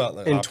 It's all 20, about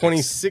the in optics.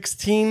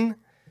 2016,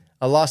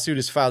 a lawsuit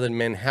is filed in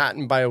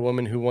Manhattan by a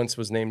woman who once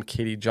was named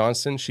Katie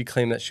Johnson. She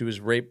claimed that she was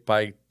raped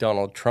by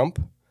Donald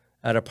Trump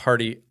at a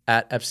party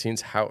at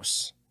Epstein's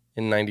house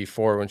in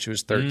 94 when she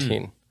was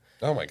 13.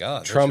 Oh my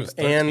God. Trump She was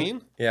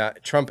 13? and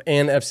Trump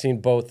and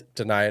Epstein both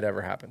deny it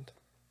ever happened.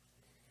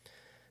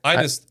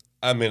 I'm just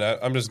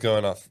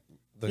going off.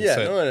 I'm just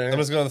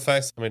going to the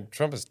facts. I mean,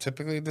 Trump is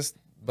typically just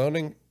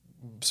boning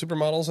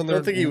supermodels in their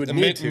don't think he would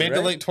need mid to, to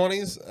right? late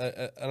 20s.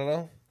 I don't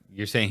know.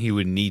 You're saying he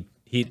would need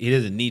he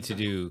doesn't need to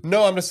do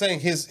No, I'm just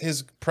saying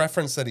his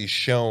preference that he's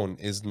shown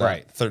is not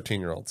Right.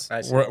 13-year-olds.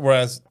 I see.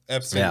 Whereas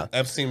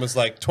Epstein was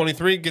like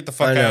 23, get the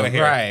fuck I know. out of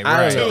here. Right, I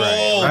right, don't Too know.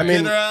 right. old. I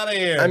mean- get her out of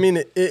here. I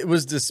mean, it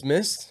was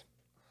dismissed.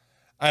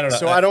 I don't know.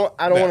 So I don't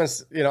want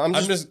to,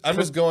 I'm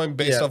just going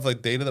based yeah. off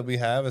like data that we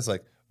have is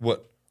like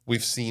what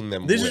we've seen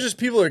them. These with. are just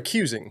people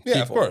accusing. Yeah,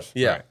 of people. course.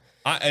 Yeah.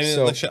 Right. I mean,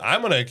 So- the shit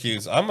I'm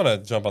gonna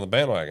jump on the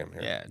bandwagon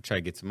here. yeah, try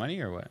to get some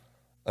money or what?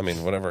 I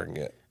mean, whatever I can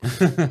get.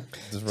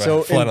 Just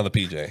So flat in- on the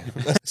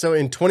PJ. So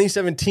in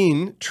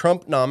 2017,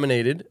 Trump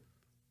nominated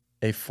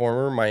a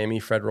former Miami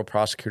federal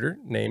prosecutor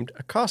named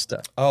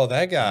Acosta. Oh,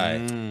 that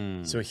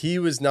guy. So he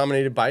was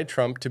nominated by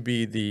Trump to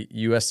be the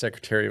U.S.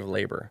 Secretary of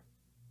Labor.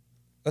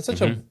 That's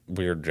such a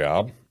weird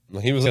job.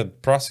 He was a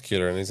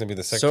prosecutor and he's gonna be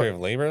the Secretary of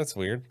Labor. That's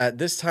weird. At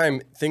this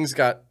time,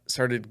 the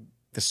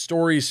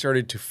story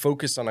started to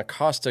focus on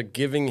Acosta,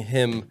 giving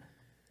him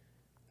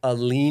a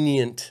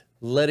lenient,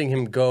 letting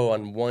him go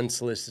on one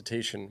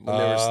solicitation when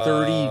there was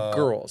 30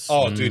 girls.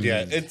 Oh, dude,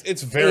 yeah,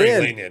 it's very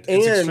lenient.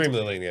 It's extremely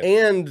lenient.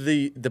 And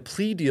the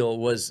plea deal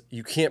was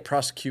you can't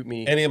prosecute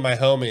me. Any of my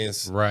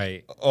homies,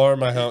 Right. or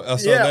my home,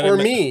 or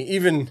me,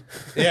 even.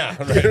 Yeah,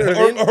 right. You know what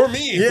I mean? or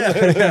me.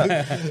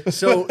 Yeah.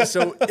 So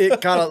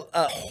it got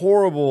a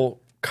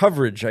horrible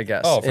coverage, I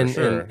guess. Oh, for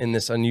sure. In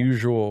this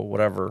unusual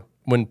whatever.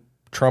 When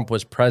Trump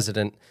was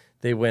president,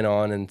 they went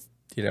on and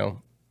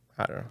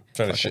I don't know,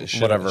 Trying to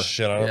shit whatever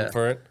on him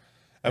for it.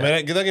 I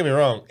mean, don't get me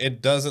wrong.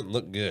 It doesn't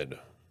look good.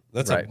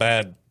 That's a Right.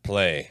 bad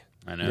play.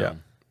 I know. Yeah.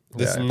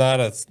 This is not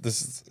a.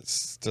 This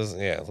is doesn't.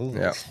 Yeah.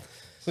 Yeah.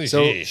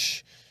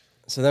 Sheesh.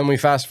 So then we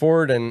fast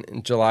forward, and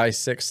in July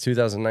 6,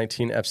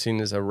 2019, Epstein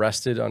is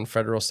arrested on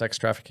federal sex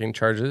trafficking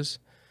charges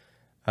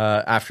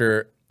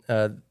after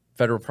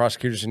federal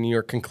prosecutors in New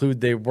York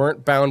conclude they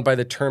weren't bound by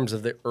the terms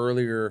of the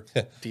earlier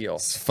deal.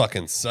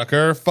 Fucking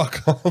sucker.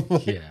 Fuck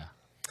off. Yeah.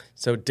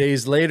 So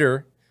days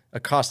later,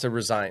 Acosta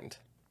resigned.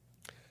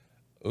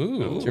 Ooh.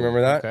 Do you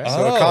remember that? Okay.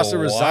 So Acosta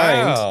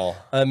resigned wow.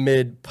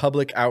 amid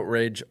public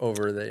outrage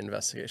over the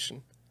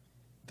investigation.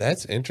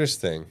 That's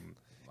interesting.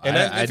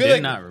 I feel did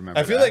like, not remember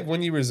I feel that. like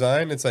when you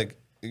resign, it's like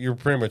you're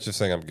pretty much just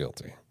saying I'm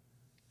guilty.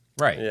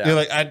 Right. Yeah. You're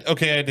like, I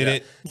did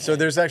it. So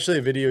there's actually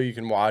a video you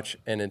can watch,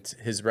 and it's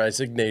his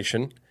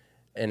resignation.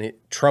 And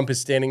Trump is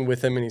standing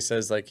with him, and he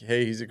says, like,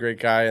 hey, he's a great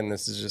guy, and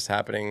this is just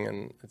happening,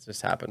 and it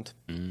just happened.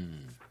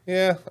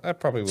 Yeah, I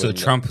probably would. So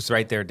Trump was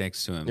right there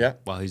next to him. Yeah.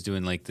 While he's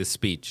doing like this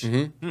speech.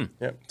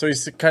 Yeah. So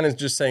he's kind of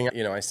just saying,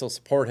 I still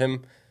support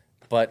him,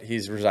 but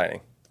he's resigning.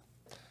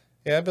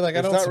 Yeah, I'd be like,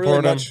 I There's don't not support really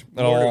him much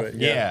at more to all. it.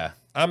 Yeah.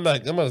 I'm gonna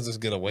just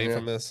get away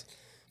from this.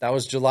 That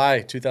was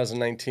July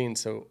 2019.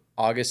 So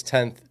August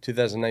 10th,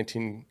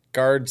 2019,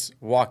 guards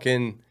walk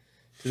in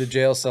to the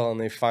jail cell and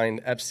they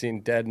find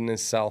Epstein dead in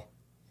his cell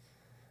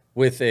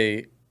with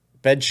a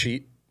bed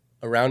sheet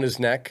around his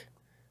neck,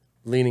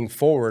 leaning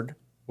forward,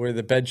 where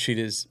the bed sheet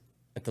is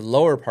at the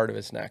lower part of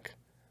his neck.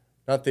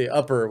 Not the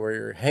upper where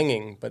you're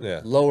hanging, but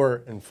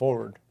lower and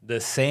forward.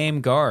 The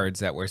same guards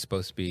that were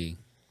supposed to be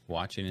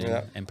watching and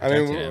I mean,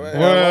 protecting him.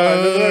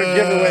 we'll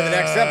give away the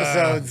next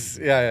episodes.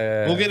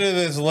 Yeah. We'll get into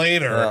this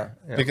later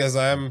because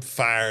I'm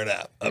fired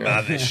up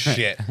about this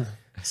shit.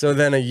 So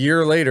then a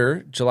year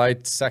later, July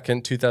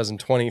 2nd,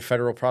 2020,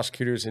 federal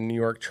prosecutors in New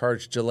York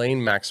charged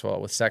Ghislaine Maxwell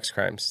with sex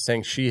crimes,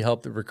 saying she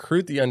helped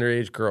recruit the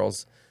underage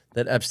girls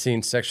that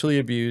Epstein sexually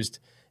abused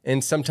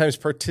and sometimes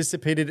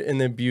participated in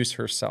the abuse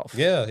herself.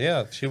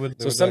 Yeah. She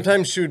would. So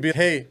sometimes she would be,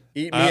 hey,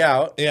 eat me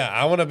out. Yeah,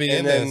 I want to be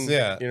in this.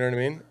 Yeah. You know what I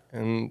mean?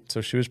 And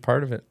so she was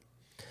part of it.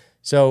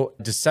 So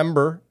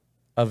December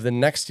of the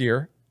next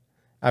year,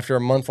 after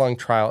a month-long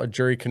trial, a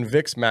jury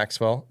convicts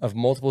Maxwell of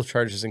multiple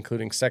charges,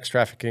 including sex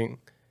trafficking,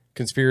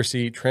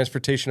 conspiracy,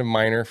 transportation of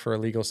minor for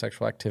illegal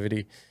sexual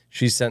activity.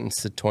 She's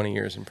sentenced to 20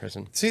 years in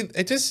prison. See,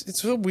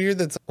 it's so weird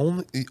that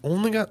he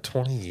only got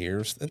 20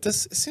 years. It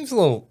seems a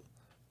little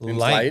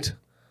light.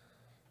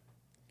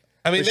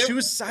 I mean, she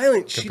was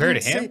silent.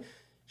 Compared to him?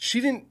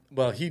 She didn't.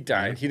 Well, he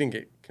died. He didn't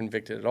get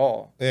convicted at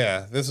all.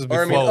 Yeah, this was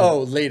before. Or, I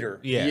mean, later.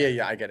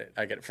 Yeah. I get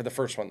it. For the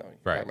first one, though.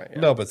 Right. About,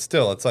 No, but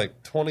still, it's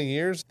like 20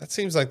 years. That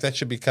seems like that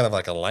should be kind of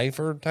like a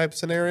lifer type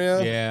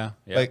scenario. Yeah.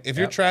 Like if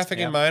you're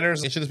trafficking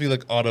minors, it should just be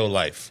like auto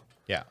life.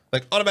 Yeah.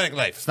 Like automatic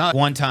life. It's not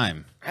one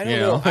time. I don't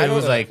know. It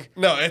was like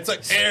no, it's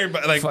like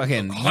everybody, like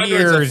fucking hundreds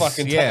years. of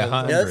fucking times.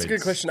 Yeah, that's a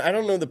good question. I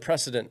don't know the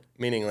precedent.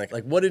 Meaning, like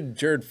what did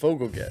Jared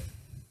Fogle get?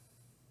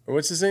 Or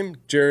what's his name?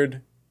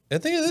 Jared. I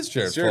think it is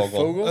Jared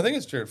Fogle. I think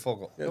it's Jared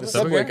Fogle. Yeah, the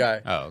subway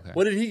guy. Oh, okay.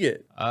 What did he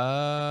get?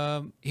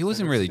 He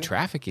wasn't really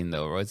trafficking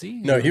though, was he?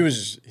 No, he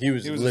was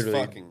literally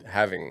fucking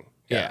having.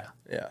 Yeah.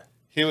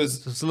 He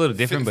was. It's a little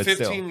different, but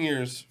 15 still.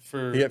 years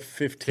for. He got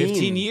 15.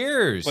 15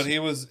 years. But it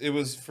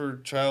was for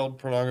child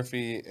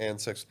pornography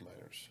and sex with minors.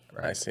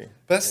 I see.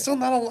 But that's still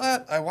not a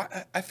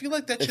lot. I feel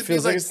like that should be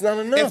like it's not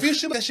enough.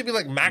 That should be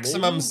like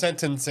maximum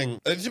sentencing.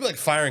 It should be like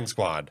firing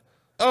squad.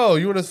 Oh,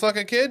 you want to fuck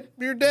a kid?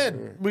 You're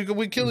dead.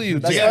 We kill you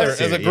together as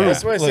a group.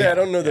 That's why I say I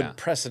don't know the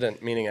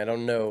precedent, meaning I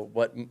don't know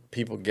what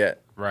people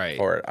get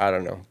for it. I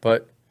don't know.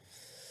 But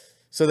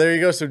so there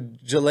you go. So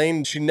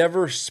Ghislaine, she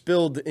never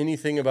spilled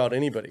anything about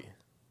anybody.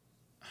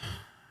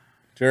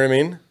 Do you know what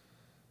I mean?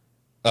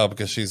 Oh,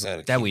 because she's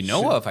that we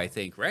know of, I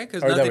think, right?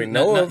 Because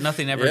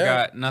nothing ever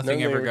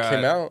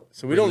came out.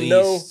 So we don't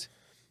know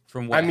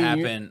from what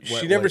happened.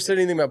 She never said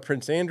anything about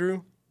Prince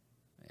Andrew.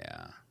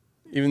 Yeah.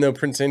 Even though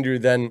Prince Andrew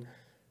then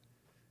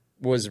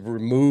was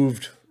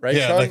removed, right?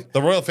 Yeah, Sean? like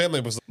the royal family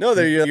was. No,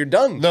 you're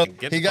done. No,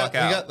 he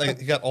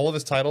got all of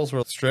his titles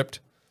were stripped.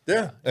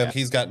 Yeah, and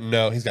he's got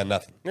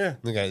nothing. Yeah,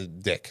 the guy's a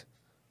dick.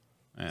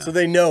 Yeah. So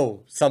they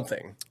know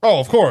something. Oh,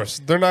 of course.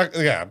 They're not.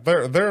 Yeah,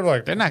 they're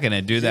like they're not going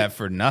to do that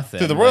for nothing.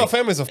 Dude, the royal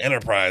family's an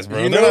enterprise,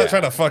 bro. They're not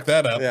trying to fuck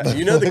that up. Yeah.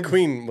 You know, the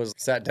queen was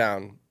sat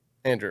down,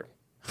 Andrew.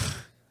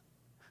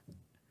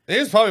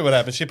 Here's probably what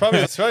happened. She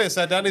probably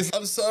sat down. He's,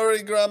 I'm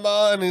sorry,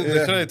 Grandma, and he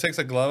literally takes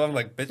a glove and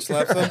like bitch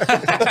slaps him.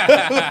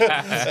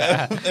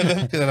 and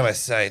then get out of my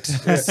sight.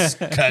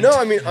 No,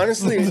 I mean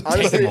honestly, I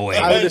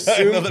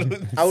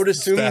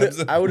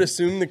would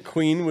assume the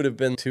queen would have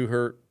been to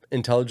her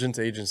intelligence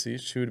agency.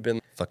 She would have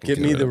been give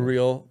me the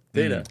real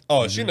data.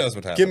 Oh, she knows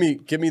what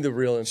happened. Give me the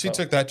real info. She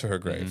took that to her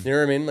grave. You know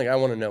what I mean? Like I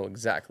want to know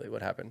exactly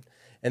what happened.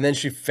 And then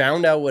she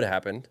found out what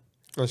happened.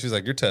 Oh, she's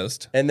like, you're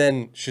toast. And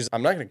then she's,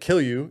 I'm not going to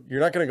kill you. You're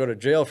not going to go to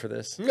jail for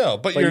this. No,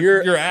 but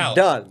you're out.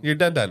 Done. You're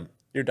done.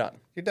 You're done.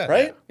 You're done.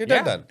 Right? You're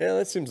done. Yeah,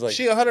 that seems like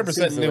she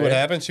 100% knew what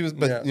happened. She was,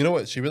 but you know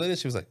what she really did?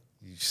 She was like,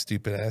 you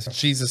stupid ass.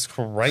 Jesus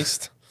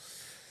Christ.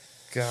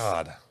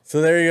 God.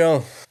 So there you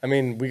go. I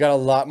mean, we got a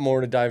lot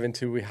more to dive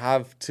into. We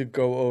have to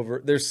go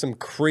over. There's some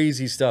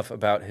crazy stuff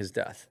about his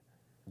death.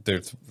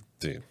 Dude.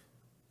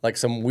 Like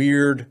some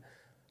weird,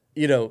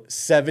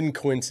 7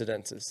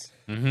 coincidences.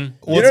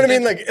 Mm-hmm. You know what I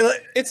mean? Like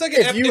it's like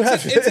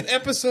it's an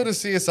episode of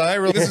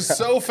CSI. Really, this is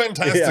so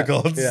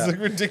fantastical. It's like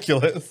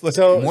ridiculous. Like,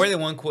 so more than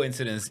one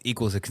coincidence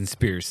equals a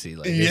conspiracy.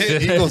 Like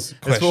equals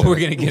that's what we're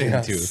gonna get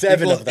into.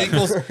 7 of them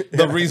equals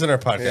the reason our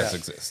podcast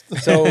exists.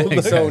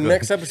 So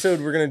next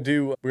episode we're gonna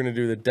do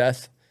the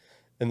death,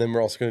 and then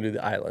we're also gonna do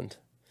the island.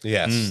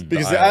 Yes,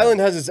 because the island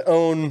has its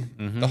own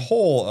the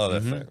whole other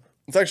thing.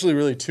 It's actually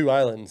really 2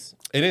 islands.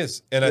 It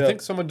is, and I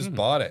think someone just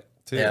bought it.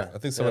 Yeah, I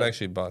think someone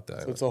actually bought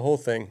that. So it's a whole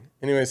thing.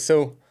 Anyway,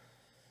 so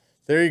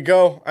there you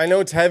go. I know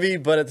it's heavy,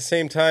 but at the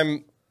same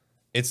time,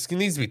 it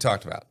needs to be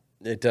talked about.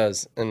 It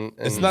does, and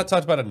it's not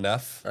talked about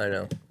enough. I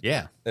know.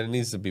 Yeah, and it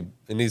needs to be.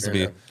 It needs to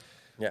be.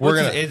 Yeah. We're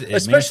gonna,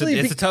 especially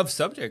it's a tough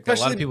subject. A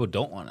lot of people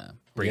don't want to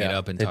bring it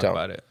up and talk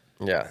about it.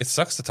 Yeah, it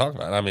sucks to talk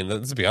about. I mean,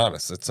 let's be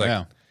honest. It's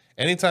like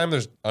anytime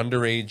there's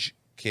underage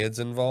kids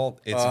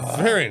involved, it's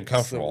very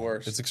uncomfortable.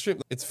 It's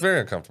extreme. It's very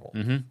uncomfortable.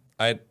 Mm-hmm.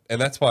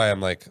 And that's why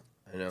I'm like.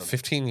 I know.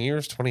 15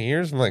 years, 20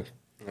 years. I'm like,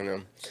 I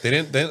know.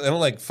 They don't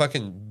like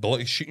fucking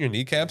shoot your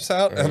kneecaps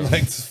out and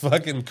like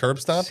fucking curb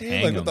stomp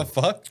you. Like what the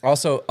fuck?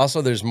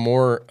 Also, there's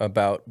more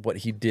about what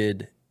he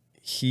did.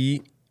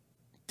 He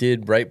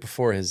did right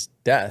before his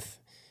death.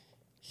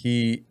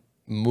 He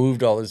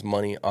moved all his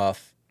money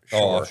offshore.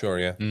 Oh, offshore,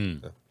 yeah.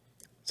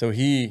 So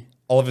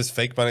all of his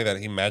fake money that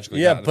he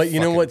magically yeah, got. but you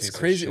know what's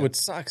crazy? What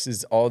sucks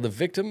is all the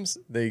victims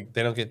they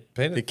don't get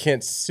paid. They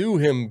can't sue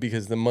him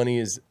because the money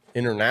is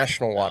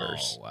international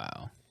waters. Oh,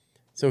 wow.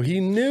 So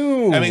he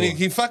knew. I mean,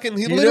 he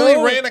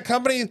literally ran a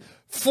company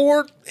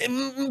for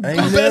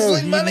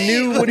embezzling money. He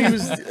knew what he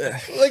was.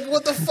 Like,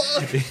 what the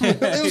fuck?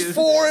 It was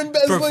for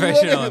embezzling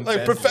money.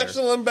 Like,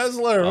 professional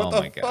embezzler.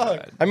 What the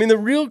fuck? I mean, the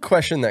real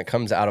question that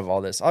comes out of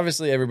all this,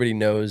 obviously everybody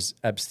knows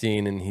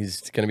Epstein and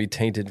he's going to be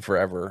tainted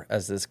forever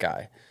as this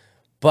guy.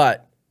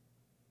 But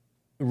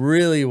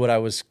really what I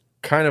was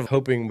kind of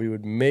hoping we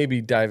would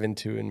maybe dive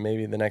into in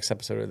maybe the next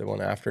episode or the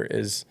one after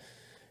is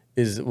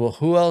well,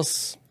 who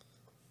else?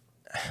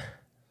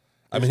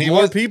 I mean,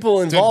 more people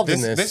involved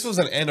in this. This was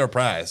an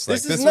enterprise.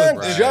 This is not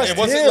just It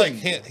wasn't him. like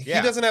he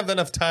doesn't have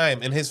enough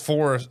time in his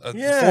four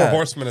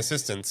horseman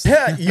assistants.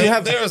 Yeah,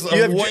 there's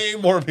way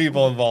more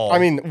people involved. I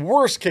mean,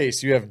 worst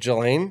case, you have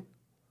Ghislaine,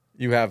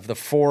 you have the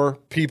 4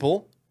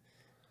 people,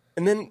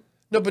 and then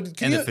all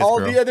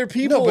the other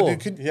people. No, but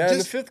and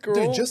the 5th girl.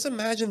 Dude, just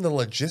imagine the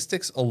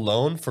logistics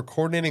alone for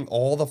coordinating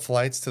all the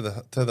flights to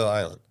the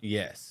island.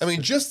 Yes. I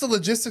mean, just the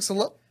logistics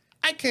alone.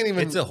 I can't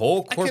even. It's a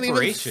whole corporation.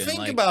 I can't even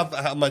think about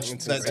how much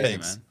that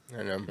takes. Man.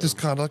 I know. Just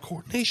kind of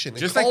coordination.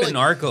 Just like the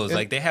narcos,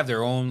 like they have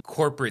their own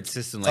corporate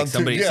system. Like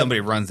somebody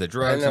runs the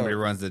drugs, somebody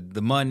runs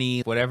the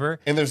money,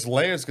 whatever. And there's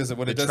layers because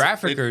what it does.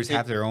 Traffickers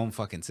have their own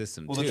fucking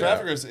system. Well, too. the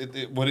traffickers,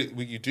 what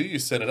you do, you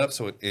set it up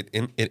so it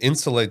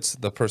insulates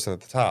the person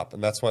at the top,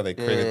 and that's why they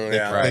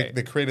created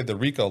they created the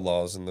RICO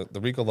laws, and the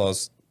RICO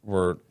laws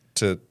were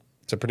to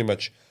pretty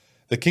much.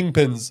 The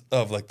kingpins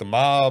of like the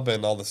mob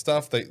and all the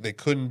stuff, they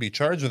couldn't be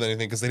charged with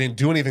anything because they didn't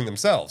do anything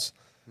themselves.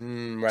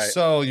 Right.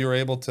 So you're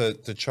able to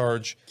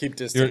charge. Keep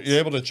distance. You're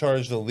able to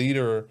charge the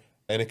leader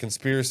and a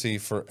conspiracy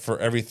for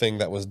everything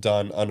that was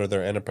done under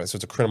their enterprise. So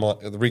it's a criminal.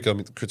 The RICO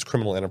it's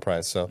criminal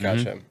enterprise. So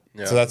gotcha.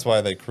 Yeah. So that's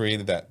why they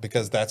created that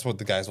because that's what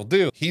the guys will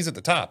do. He's at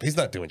the top. He's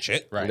not doing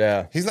shit. Right.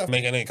 Yeah. He's not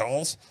making any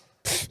calls.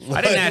 I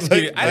didn't ask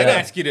you. I didn't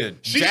ask you to.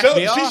 She showed up.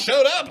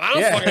 I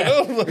don't fucking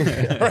know.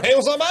 Her hand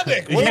was on my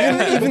dick.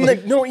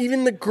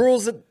 Even the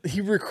girls that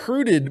he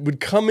recruited would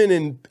come in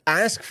and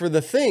ask for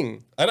the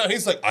thing. I know.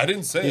 He's like, I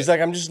didn't say. He's like,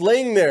 I'm just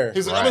laying there.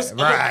 He's like,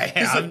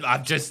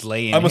 I'm just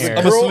laying. I'm here.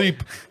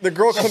 asleep. The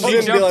girl comes in She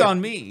and jumped be like,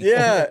 on me.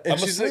 Yeah, and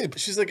I'm asleep.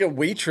 she's like a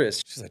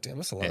waitress. She's like, damn,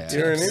 that's a lot of You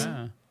know what I tips.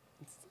 mean?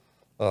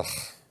 Ugh.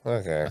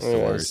 Okay. That's the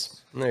worst.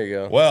 There you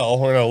go. Well,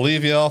 we're going to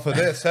leave you off of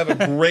this. Have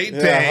a great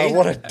day.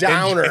 What a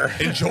downer.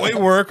 Enjoy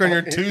work on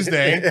your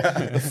Tuesday.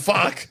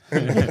 Fuck.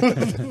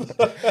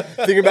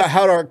 Think about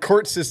how our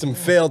court system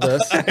failed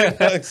us.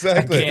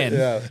 Exactly. Again.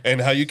 Yeah. And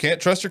how you can't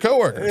trust your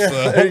coworkers. Yeah,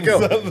 So- there you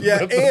go.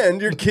 Yeah,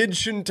 and your kids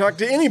shouldn't talk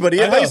to anybody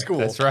at high school.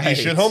 That's right. You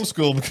should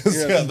homeschool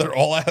because they're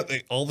all out.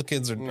 All the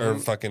kids are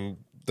fucking,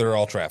 they're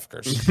all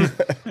traffickers.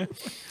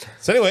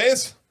 So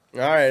anyways, All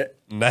right.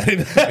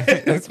 99.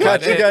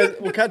 Catch you guys.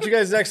 We'll catch you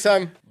guys next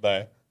time.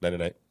 Bye.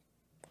 99.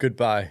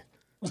 Goodbye.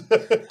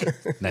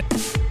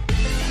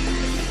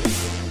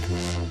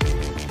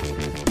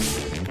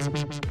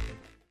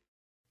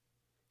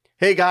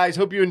 Hey guys,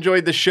 hope you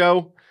enjoyed the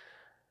show.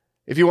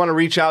 If you want to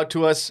reach out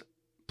to us,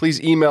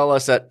 please email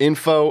us at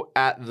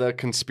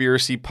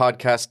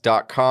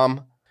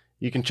info@theconspiracypodcast.com.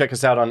 You can check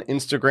us out on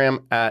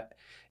Instagram at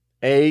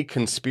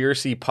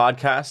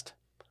 @conspiracypodcast.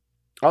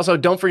 Also,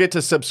 don't forget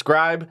to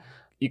subscribe.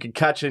 You can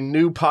catch a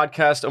new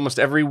podcast almost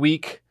every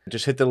week.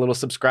 Just hit the little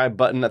subscribe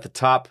button at the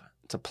top.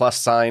 It's a plus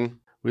sign.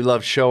 We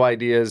love show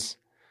ideas,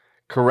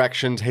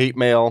 corrections, hate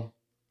mail.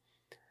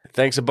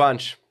 Thanks a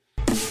bunch.